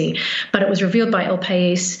embassy. But it was revealed by El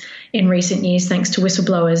País in recent years, thanks to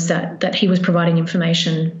whistleblowers, that he was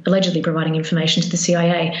allegedly providing information to the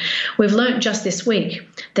CIA. We've learnt just this week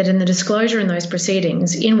that in the disclosure in those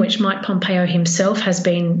proceedings, in which Mike Pompeo himself has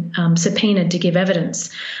been subpoenaed to give evidence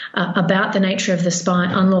about the nature of the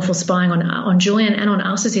unlawful spying on Julian and on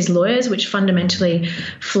us as his lawyers, which fundamentally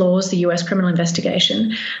flaws the US criminal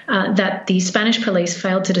investigation, that the Spanish police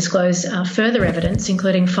failed to disclose further evidence,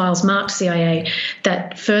 including files marked CIA,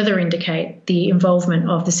 that further indicate the involvement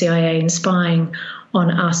of the CIA in spying on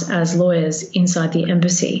us as lawyers inside the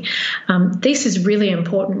embassy. This is really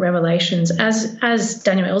important revelations. As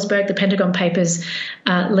Daniel Ellsberg, the Pentagon Papers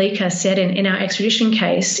leaker, said in our extradition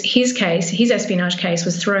case, his espionage case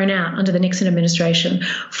was thrown out under the Nixon administration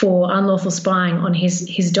for unlawful spying on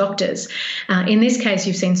his doctors. In this case,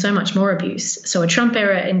 you've seen so much more abuse. So a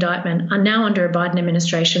Trump-era indictment, and now under a Biden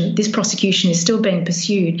administration, this prosecution is still being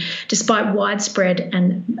pursued despite widespread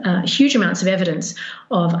and huge amounts of evidence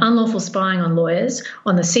of unlawful spying on lawyers,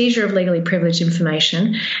 on the seizure of legally privileged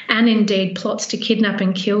information, and indeed plots to kidnap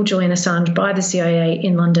and kill Julian Assange by the CIA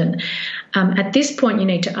in London. At this point, you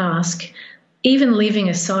need to ask, even leaving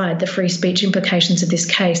aside the free speech implications of this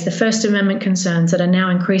case, the First Amendment concerns that are now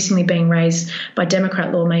increasingly being raised by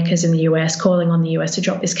Democrat lawmakers in the US, calling on the US to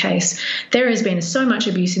drop this case, there has been so much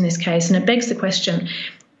abuse in this case, and it begs the question,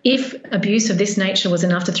 if abuse of this nature was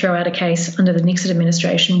enough to throw out a case under the Nixon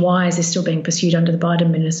administration, why is this still being pursued under the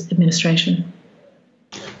Biden administration?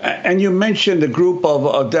 And you mentioned a group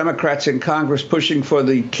of Democrats in Congress pushing for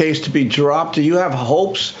the case to be dropped. Do you have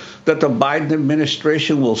hopes that the Biden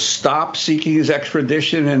administration will stop seeking his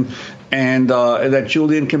extradition and that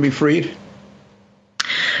Julian can be freed?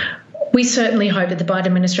 We certainly hope that the Biden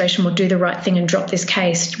administration will do the right thing and drop this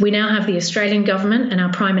case. We now have the Australian government and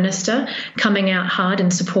our Prime Minister coming out hard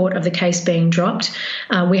in support of the case being dropped.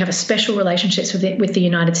 We have a special relationship with the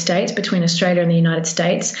United States, between Australia and the United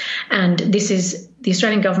States, and the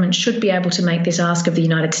Australian government should be able to make this ask of the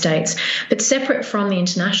United States. But separate from the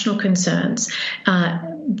international concerns,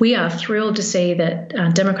 we are thrilled to see that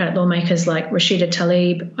Democratic lawmakers like Rashida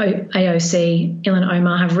Tlaib, AOC, Ilhan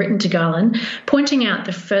Omar have written to Garland, pointing out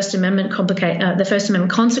the First Amendment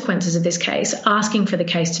consequences of this case, asking for the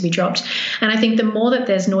case to be dropped. And I think the more that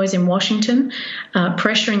there's noise in Washington,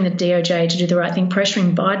 pressuring the DOJ to do the right thing,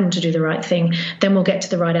 pressuring Biden to do the right thing, then we'll get to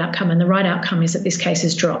the right outcome. And the right outcome is that this case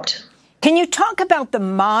is dropped. Can you talk about the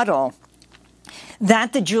model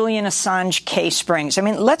that the Julian Assange case brings? I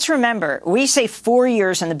mean, let's remember, we say 4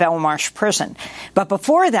 years in the Belmarsh prison, but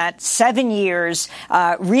before that, 7 years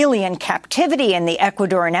really in captivity in the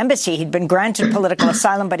Ecuadorian embassy. He'd been granted political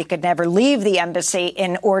asylum, but he could never leave the embassy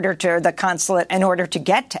in order to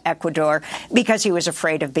get to Ecuador because he was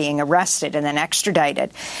afraid of being arrested and then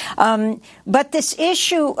extradited. But this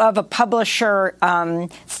issue of a publisher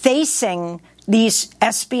facing these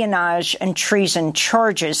espionage and treason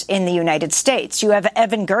charges in the United States. You have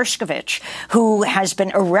Evan Gershkovich, who has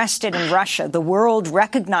been arrested in Russia. The world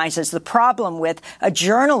recognizes the problem with a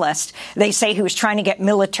journalist, they say, who is trying to get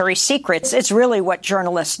military secrets. It's really what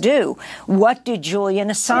journalists do. What did Julian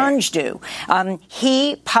Assange do?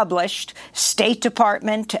 He published State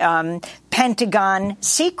Department, Pentagon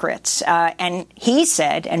secrets. And he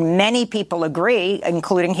said, and many people agree,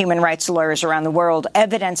 including human rights lawyers around the world,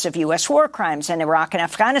 evidence of U.S. war crimes in Iraq and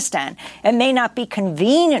Afghanistan. It may not be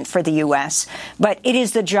convenient for the U.S., but it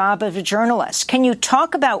is the job of a journalist. Can you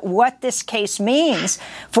talk about what this case means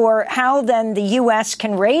for how then the U.S.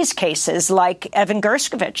 can raise cases like Evan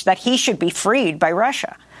Gershkovich, that he should be freed by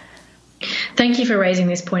Russia? Thank you for raising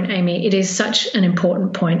this point, Amy. It is such an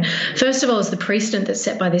important point. First of all, is the precedent that's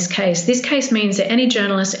set by this case. This case means that any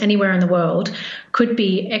journalist anywhere in the world could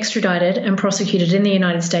be extradited and prosecuted in the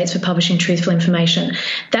United States for publishing truthful information.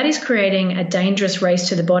 That is creating a dangerous race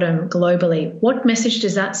to the bottom globally. What message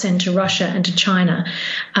does that send to Russia and to China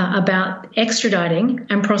about extraditing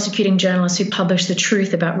and prosecuting journalists who publish the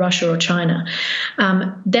truth about Russia or China?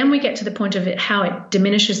 Then we get to the point of how it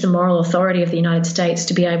diminishes the moral authority of the United States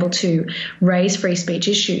to be able to raise free speech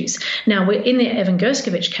issues. Now, in the Evan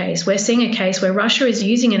Gershkovich case, we're seeing a case where Russia is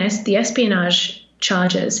using the espionage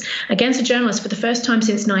charges against a journalist for the first time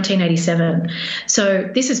since 1987. So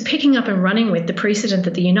this is picking up and running with the precedent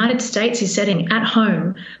that the United States is setting at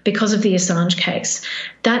home because of the Assange case.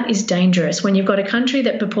 That is dangerous. When you've got a country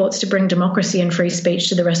that purports to bring democracy and free speech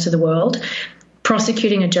to the rest of the world,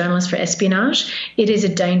 prosecuting a journalist for espionage, it is a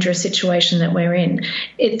dangerous situation that we're in.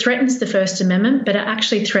 It threatens the First Amendment, but it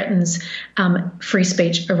actually threatens free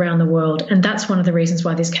speech around the world. And that's one of the reasons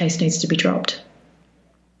why this case needs to be dropped.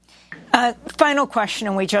 Final question,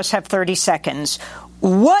 and we just have 30 seconds.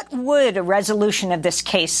 What would a resolution of this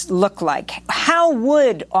case look like? How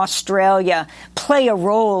would Australia play a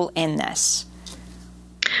role in this?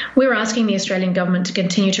 We're asking the Australian government to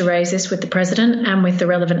continue to raise this with the President and with the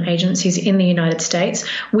relevant agencies in the United States.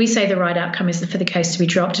 We say the right outcome is for the case to be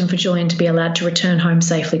dropped and for Julian to be allowed to return home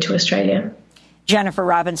safely to Australia. Jennifer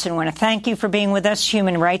Robinson, I want to thank you for being with us,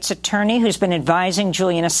 human rights attorney who's been advising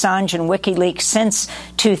Julian Assange and WikiLeaks since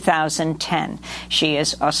 2010. She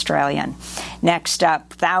is Australian. Next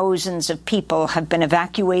up, thousands of people have been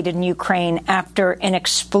evacuated in Ukraine after an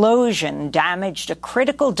explosion damaged a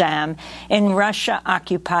critical dam in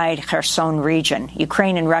Russia-occupied Kherson region.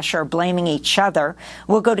 Ukraine and Russia are blaming each other.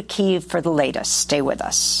 We'll go to Kyiv for the latest. Stay with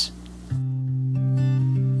us.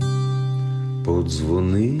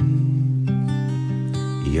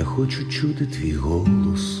 Я хочу чути твій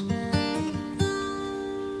голос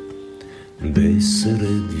десь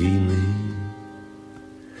серед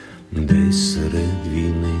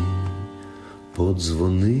війни,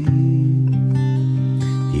 подзвони,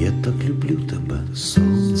 я так люблю тебе,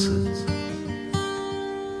 сонце,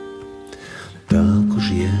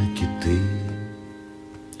 також як і ти,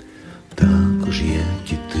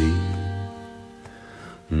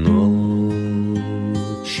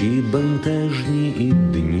 ночі бентежні і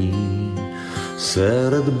дні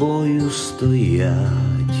серед бою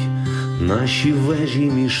стоять наші вежі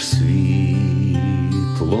між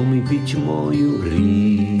світлом і пітьмою,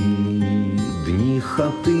 рідні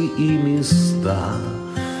хати і міста,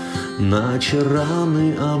 наче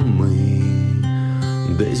рани, а ми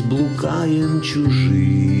десь блукаєм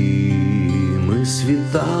чужими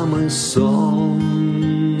світами. Сонце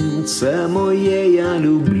моє, я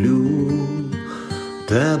люблю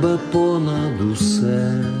тебе понад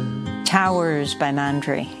усе. Towers by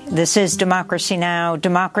Mandri. This is Democracy Now!,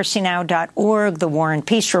 democracynow.org, The War and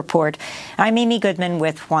Peace Report. I'm Amy Goodman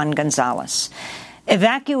with Juan Gonzalez.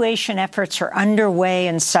 Evacuation efforts are underway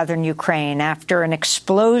in southern Ukraine after an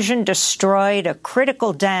explosion destroyed a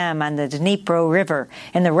critical dam on the Dnipro River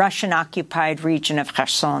in the Russian-occupied region of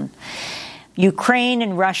Kherson. Ukraine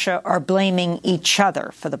and Russia are blaming each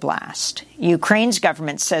other for the blast. Ukraine's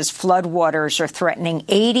government says floodwaters are threatening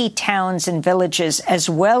 80 towns and villages, as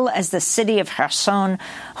well as the city of Kherson,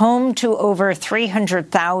 home to over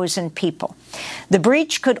 300,000 people. The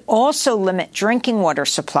breach could also limit drinking water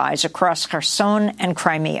supplies across Kherson and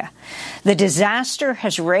Crimea. The disaster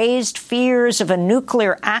has raised fears of a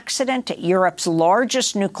nuclear accident at Europe's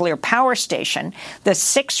largest nuclear power station, the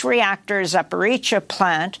 6-reactor Zaporizhzhia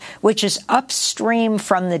plant, which is upstream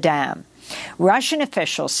from the dam. Russian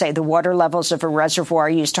officials say the water levels of a reservoir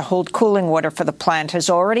used to hold cooling water for the plant has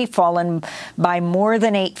already fallen by more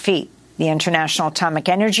than 8 feet. The International Atomic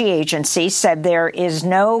Energy Agency said there is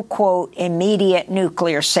no, quote, immediate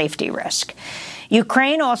nuclear safety risk.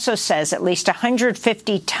 Ukraine also says at least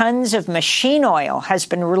 150 tons of machine oil has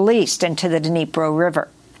been released into the Dnipro River.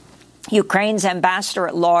 Ukraine's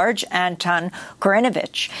ambassador-at-large, Anton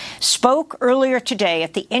Kurinovich, spoke earlier today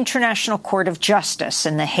at the International Court of Justice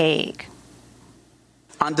in The Hague.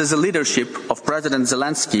 Under the leadership of President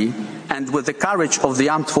Zelensky and with the courage of the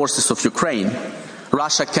armed forces of Ukraine,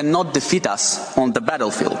 Russia cannot defeat us on the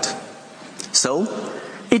battlefield. So,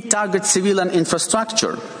 it targets civilian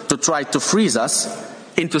infrastructure to try to freeze us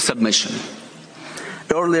into submission.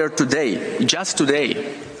 Earlier today,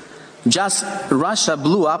 Russia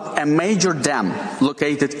blew up a major dam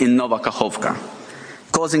located in Novakhovka,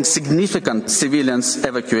 causing significant civilians'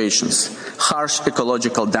 evacuations, harsh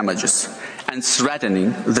ecological damages, and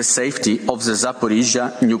threatening the safety of the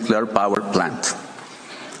Zaporizhzhia nuclear power plant.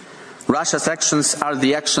 Russia's actions are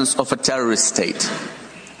the actions of a terrorist state,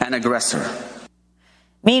 an aggressor.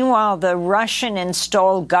 Meanwhile, the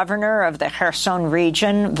Russian-installed governor of the Kherson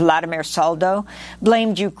region, Vladimir Saldo,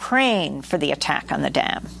 blamed Ukraine for the attack on the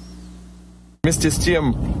dam.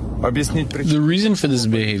 The reason for this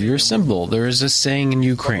behavior is simple. There is a saying in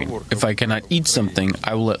Ukraine, if I cannot eat something,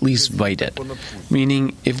 I will at least bite it.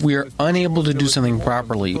 Meaning, if we are unable to do something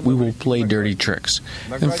properly, we will play dirty tricks.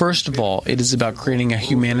 And first of all, it is about creating a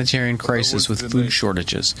humanitarian crisis with food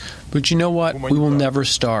shortages. But you know what? We will never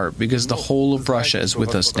starve because the whole of Russia is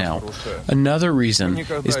with us now. Another reason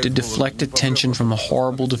is to deflect attention from the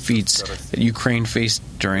horrible defeats that Ukraine faced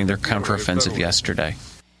during their counteroffensive yesterday.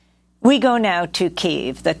 We go now to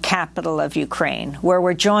Kyiv, the capital of Ukraine, where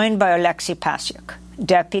we're joined by Oleksiy Pasyuk,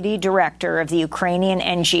 Deputy Director of the Ukrainian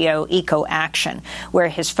NGO EcoAction, where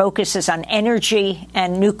his focus is on energy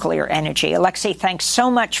and nuclear energy. Oleksiy, thanks so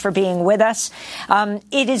much for being with us.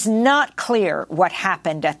 It is not clear what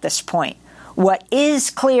happened at this point. What is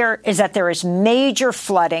clear is that there is major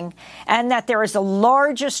flooding and that there is the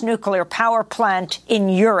largest nuclear power plant in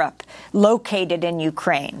Europe located in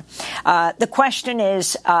Ukraine. The question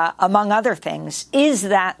is, among other things, is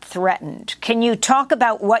that threatened? Can you talk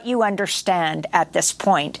about what you understand at this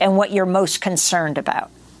point and what you're most concerned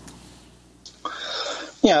about?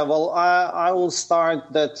 Yeah, well, I will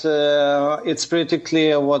start that it's pretty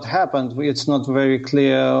clear what happened. It's not very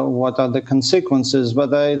clear what are the consequences,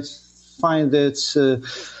 but I find it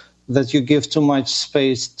that you give too much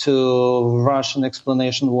space to Russian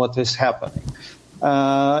explanation what is happening.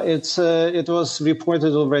 It was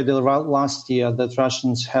reported already last year that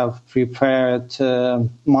Russians have prepared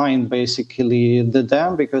mine basically the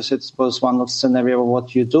dam because it was one of the scenario of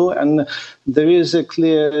what you do, and there is a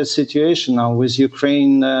clear situation now with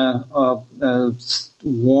Ukraine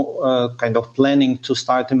kind of planning to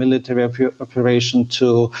start a military operation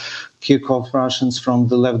to kick off Russians from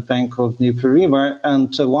the left bank of Dnieper River.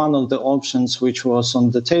 And one of the options which was on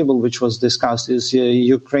the table, which was discussed, is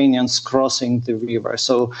Ukrainians crossing the river.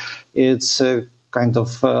 So it's a kind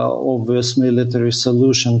of obvious military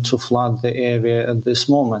solution to flood the area at this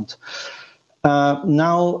moment.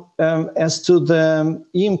 Now, as to the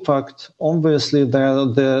impact, obviously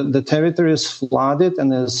the territory is flooded,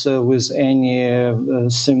 and as with any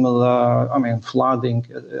similar, flooding,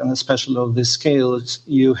 and especially of this scale,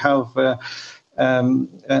 you have an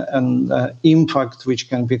impact which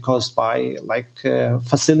can be caused by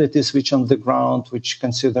facilities which on the ground, which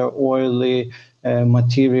consider oily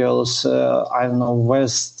materials,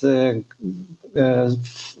 waste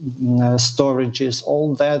storages,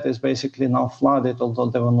 all that is basically now flooded, although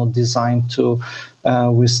they were not designed to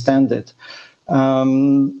withstand it.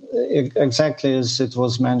 Exactly as it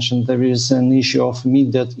was mentioned, there is an issue of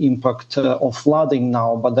immediate impact of flooding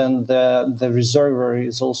now, but then the reservoir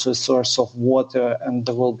is also a source of water, and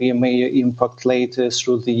there will be a major impact later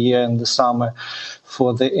through the year in the summer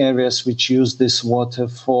for the areas which use this water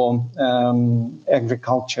for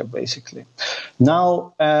agriculture, basically.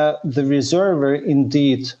 Now, the reservoir,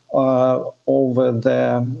 indeed, over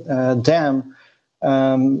the dam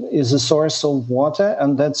is a source of water,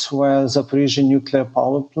 and that's where Zaporizhzhia nuclear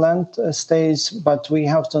power plant stays. But we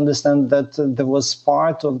have to understand that there was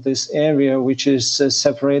part of this area which is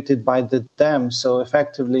separated by the dam. So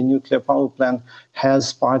effectively, nuclear power plant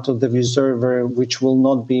has part of the reservoir which will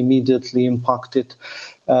not be immediately impacted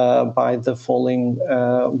by the falling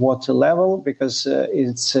water level because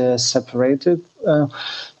it's separated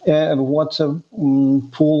water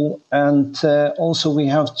pool. And also we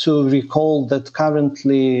have to recall that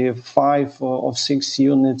currently 5 of 6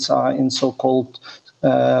 units are in so-called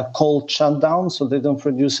cold shutdown, so they don't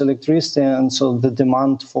produce electricity, and so the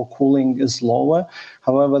demand for cooling is lower.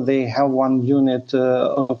 However, they have 1 unit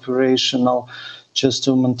operational just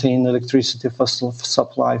to maintain electricity for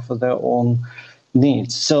supply for their own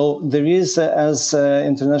needs. So there is, as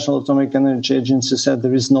International Atomic Energy Agency said,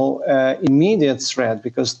 there is no immediate threat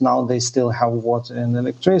because now they still have water and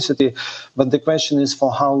electricity. But the question is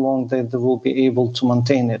for how long they will be able to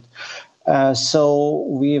maintain it. So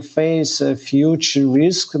we face a future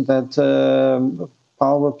risk that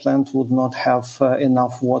power plant would not have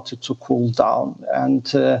enough water to cool down.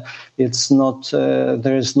 And it's not,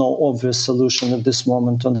 there is no obvious solution at this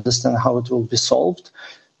moment to understand how it will be solved.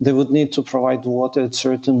 They would need to provide water at a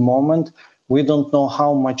certain moment. We don't know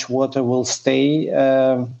how much water will stay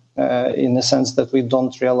in the sense that we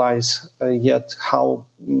don't realize yet how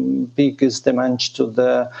big is damage to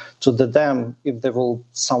the dam if there will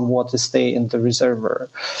some water stay in the reservoir.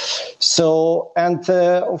 So, and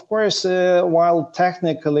of course, while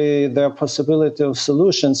technically there are possibility of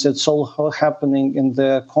solutions, it's all happening in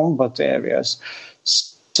the combat areas.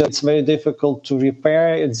 it's very difficult to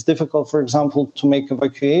repair. It's difficult, for example, to make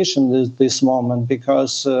evacuation this moment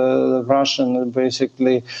because the Russian are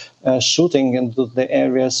basically shooting into the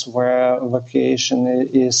areas where evacuation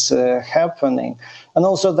is happening. And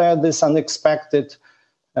also there are this unexpected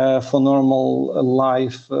for normal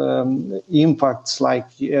life impacts, like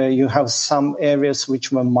you have some areas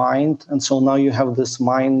which were mined, and so now you have this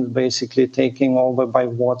mine basically taking over by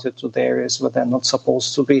water to the areas where they're not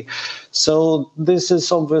supposed to be. So this is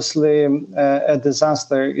obviously a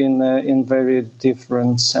disaster in very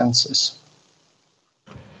different senses.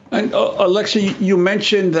 And Alexei, you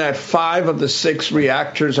mentioned that 5 of the 6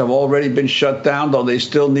 reactors have already been shut down, though they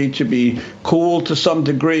still need to be cooled to some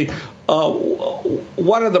degree.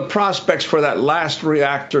 What are the prospects for that last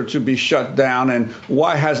reactor to be shut down, and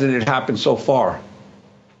why hasn't it happened so far?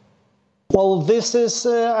 Well, this is,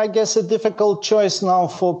 I guess, a difficult choice now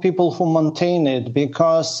for people who maintain it,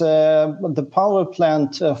 because the power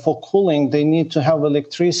plant for cooling, they need to have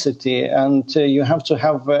electricity, and you have to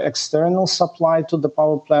have external supply to the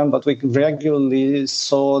power plant. But we regularly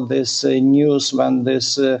saw this news when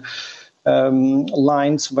this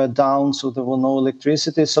lines were down, so there were no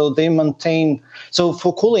electricity. So they maintain. So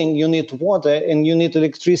for cooling, you need water and you need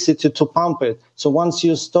electricity to pump it. So once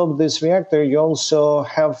you stop this reactor, you also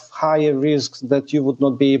have higher risks that you would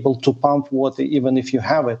not be able to pump water even if you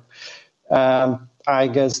have it. I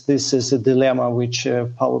guess this is a dilemma which a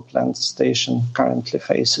power plant station currently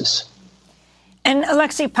faces. And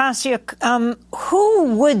Alexei Pasyuk,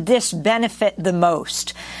 who would this benefit the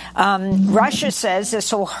most? Russia says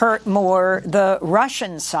this will hurt more the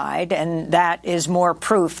Russian side, and that is more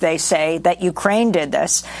proof, they say, that Ukraine did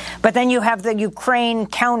this. But then you have the Ukraine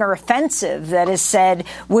counteroffensive that is said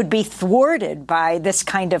would be thwarted by this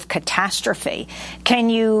kind of catastrophe. Can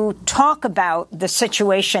you talk about the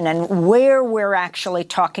situation and where we're actually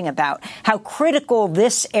talking about, how critical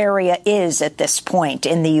this area is at this point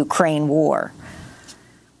in the Ukraine war?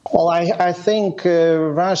 Well, I think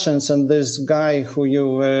Russians and this guy who you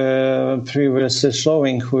were previously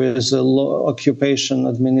showing, who is a occupation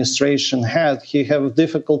administration head, he have a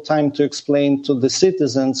difficult time to explain to the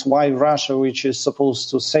citizens why Russia, which is supposed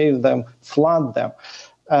to save them, flood them.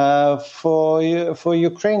 For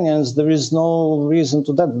Ukrainians, there is no reason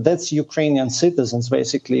to that. That's Ukrainian citizens,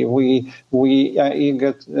 basically. We are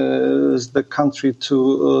eager as the country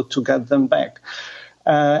to get them back.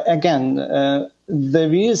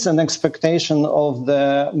 There is an expectation of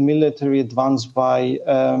the military advance by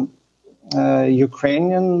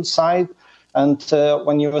Ukrainian side. And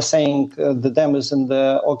when you were saying the dam is in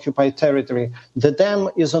the occupied territory, the dam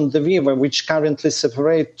is on the river, which currently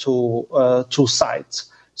separates two sides.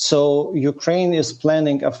 So Ukraine is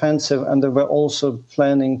planning offensive, and they were also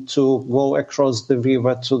planning to go across the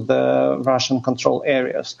river to the Russian-controlled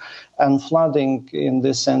areas. And flooding, in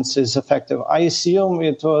this sense, is effective. I assume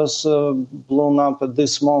it was blown up at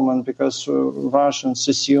this moment because Russians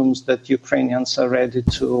assume that Ukrainians are ready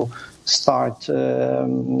to start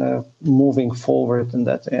moving forward in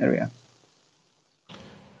that area.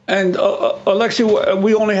 And Alexei,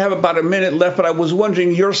 we only have about a minute left, but I was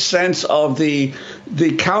wondering your sense of the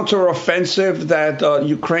counteroffensive that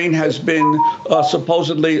Ukraine has been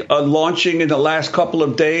supposedly launching in the last couple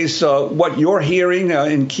of days. What you're hearing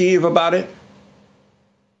in Kyiv about it?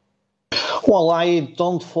 Well, I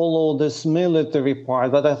don't follow this military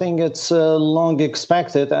part, but I think it's long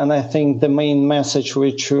expected. And I think the main message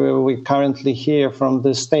which we currently hear from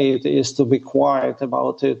the state is to be quiet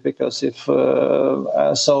about it, because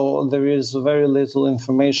so there is very little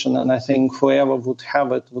information. And I think whoever would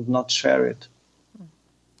have it would not share it.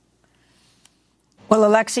 Well,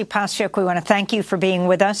 Alexei Pasyuk, we want to thank you for being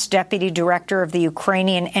with us, Deputy Director of the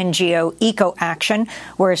Ukrainian NGO EcoAction,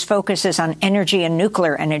 where his focus is on energy and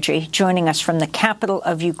nuclear energy, joining us from the capital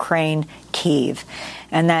of Ukraine, Kyiv.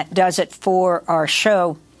 And that does it for our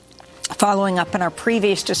show. Following up on our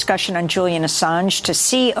previous discussion on Julian Assange, to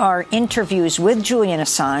see our interviews with Julian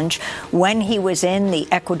Assange when he was in the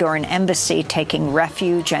Ecuadorian embassy taking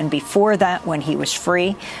refuge, and before that when he was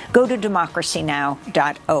free, go to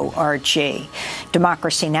democracynow.org.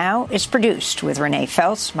 Democracy Now! Is produced with Renee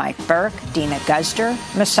Feltz, Mike Burke, Dina Guzder,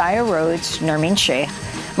 Messiah Rhodes, Nermeen Sheikh,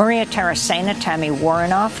 Maria Taracena, Tammy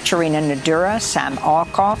Warrenoff, Charina Nadura, Sam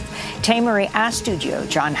Alkoff, Taymarie Astudio,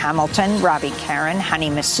 John Hamilton, Robbie Karen, Hani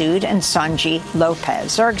Massoud, and Sanji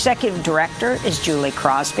Lopez. Our executive director is Julie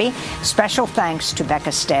Crosby. Special thanks to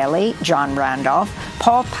Becca Staley, John Randolph,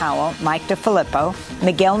 Paul Powell, Mike DeFilippo,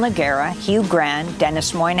 Miguel Noguera, Hugh Grand,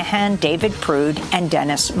 Dennis Moynihan, David Prude, and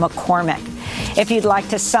Dennis McCormick. If you'd like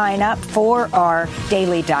to sign up for our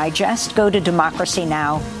daily digest, go to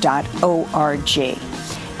democracynow.org.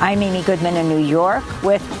 I'm Amy Goodman in New York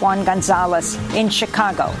with Juan Gonzalez in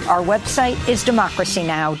Chicago. Our website is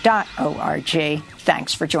democracynow.org.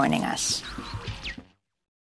 Thanks for joining us.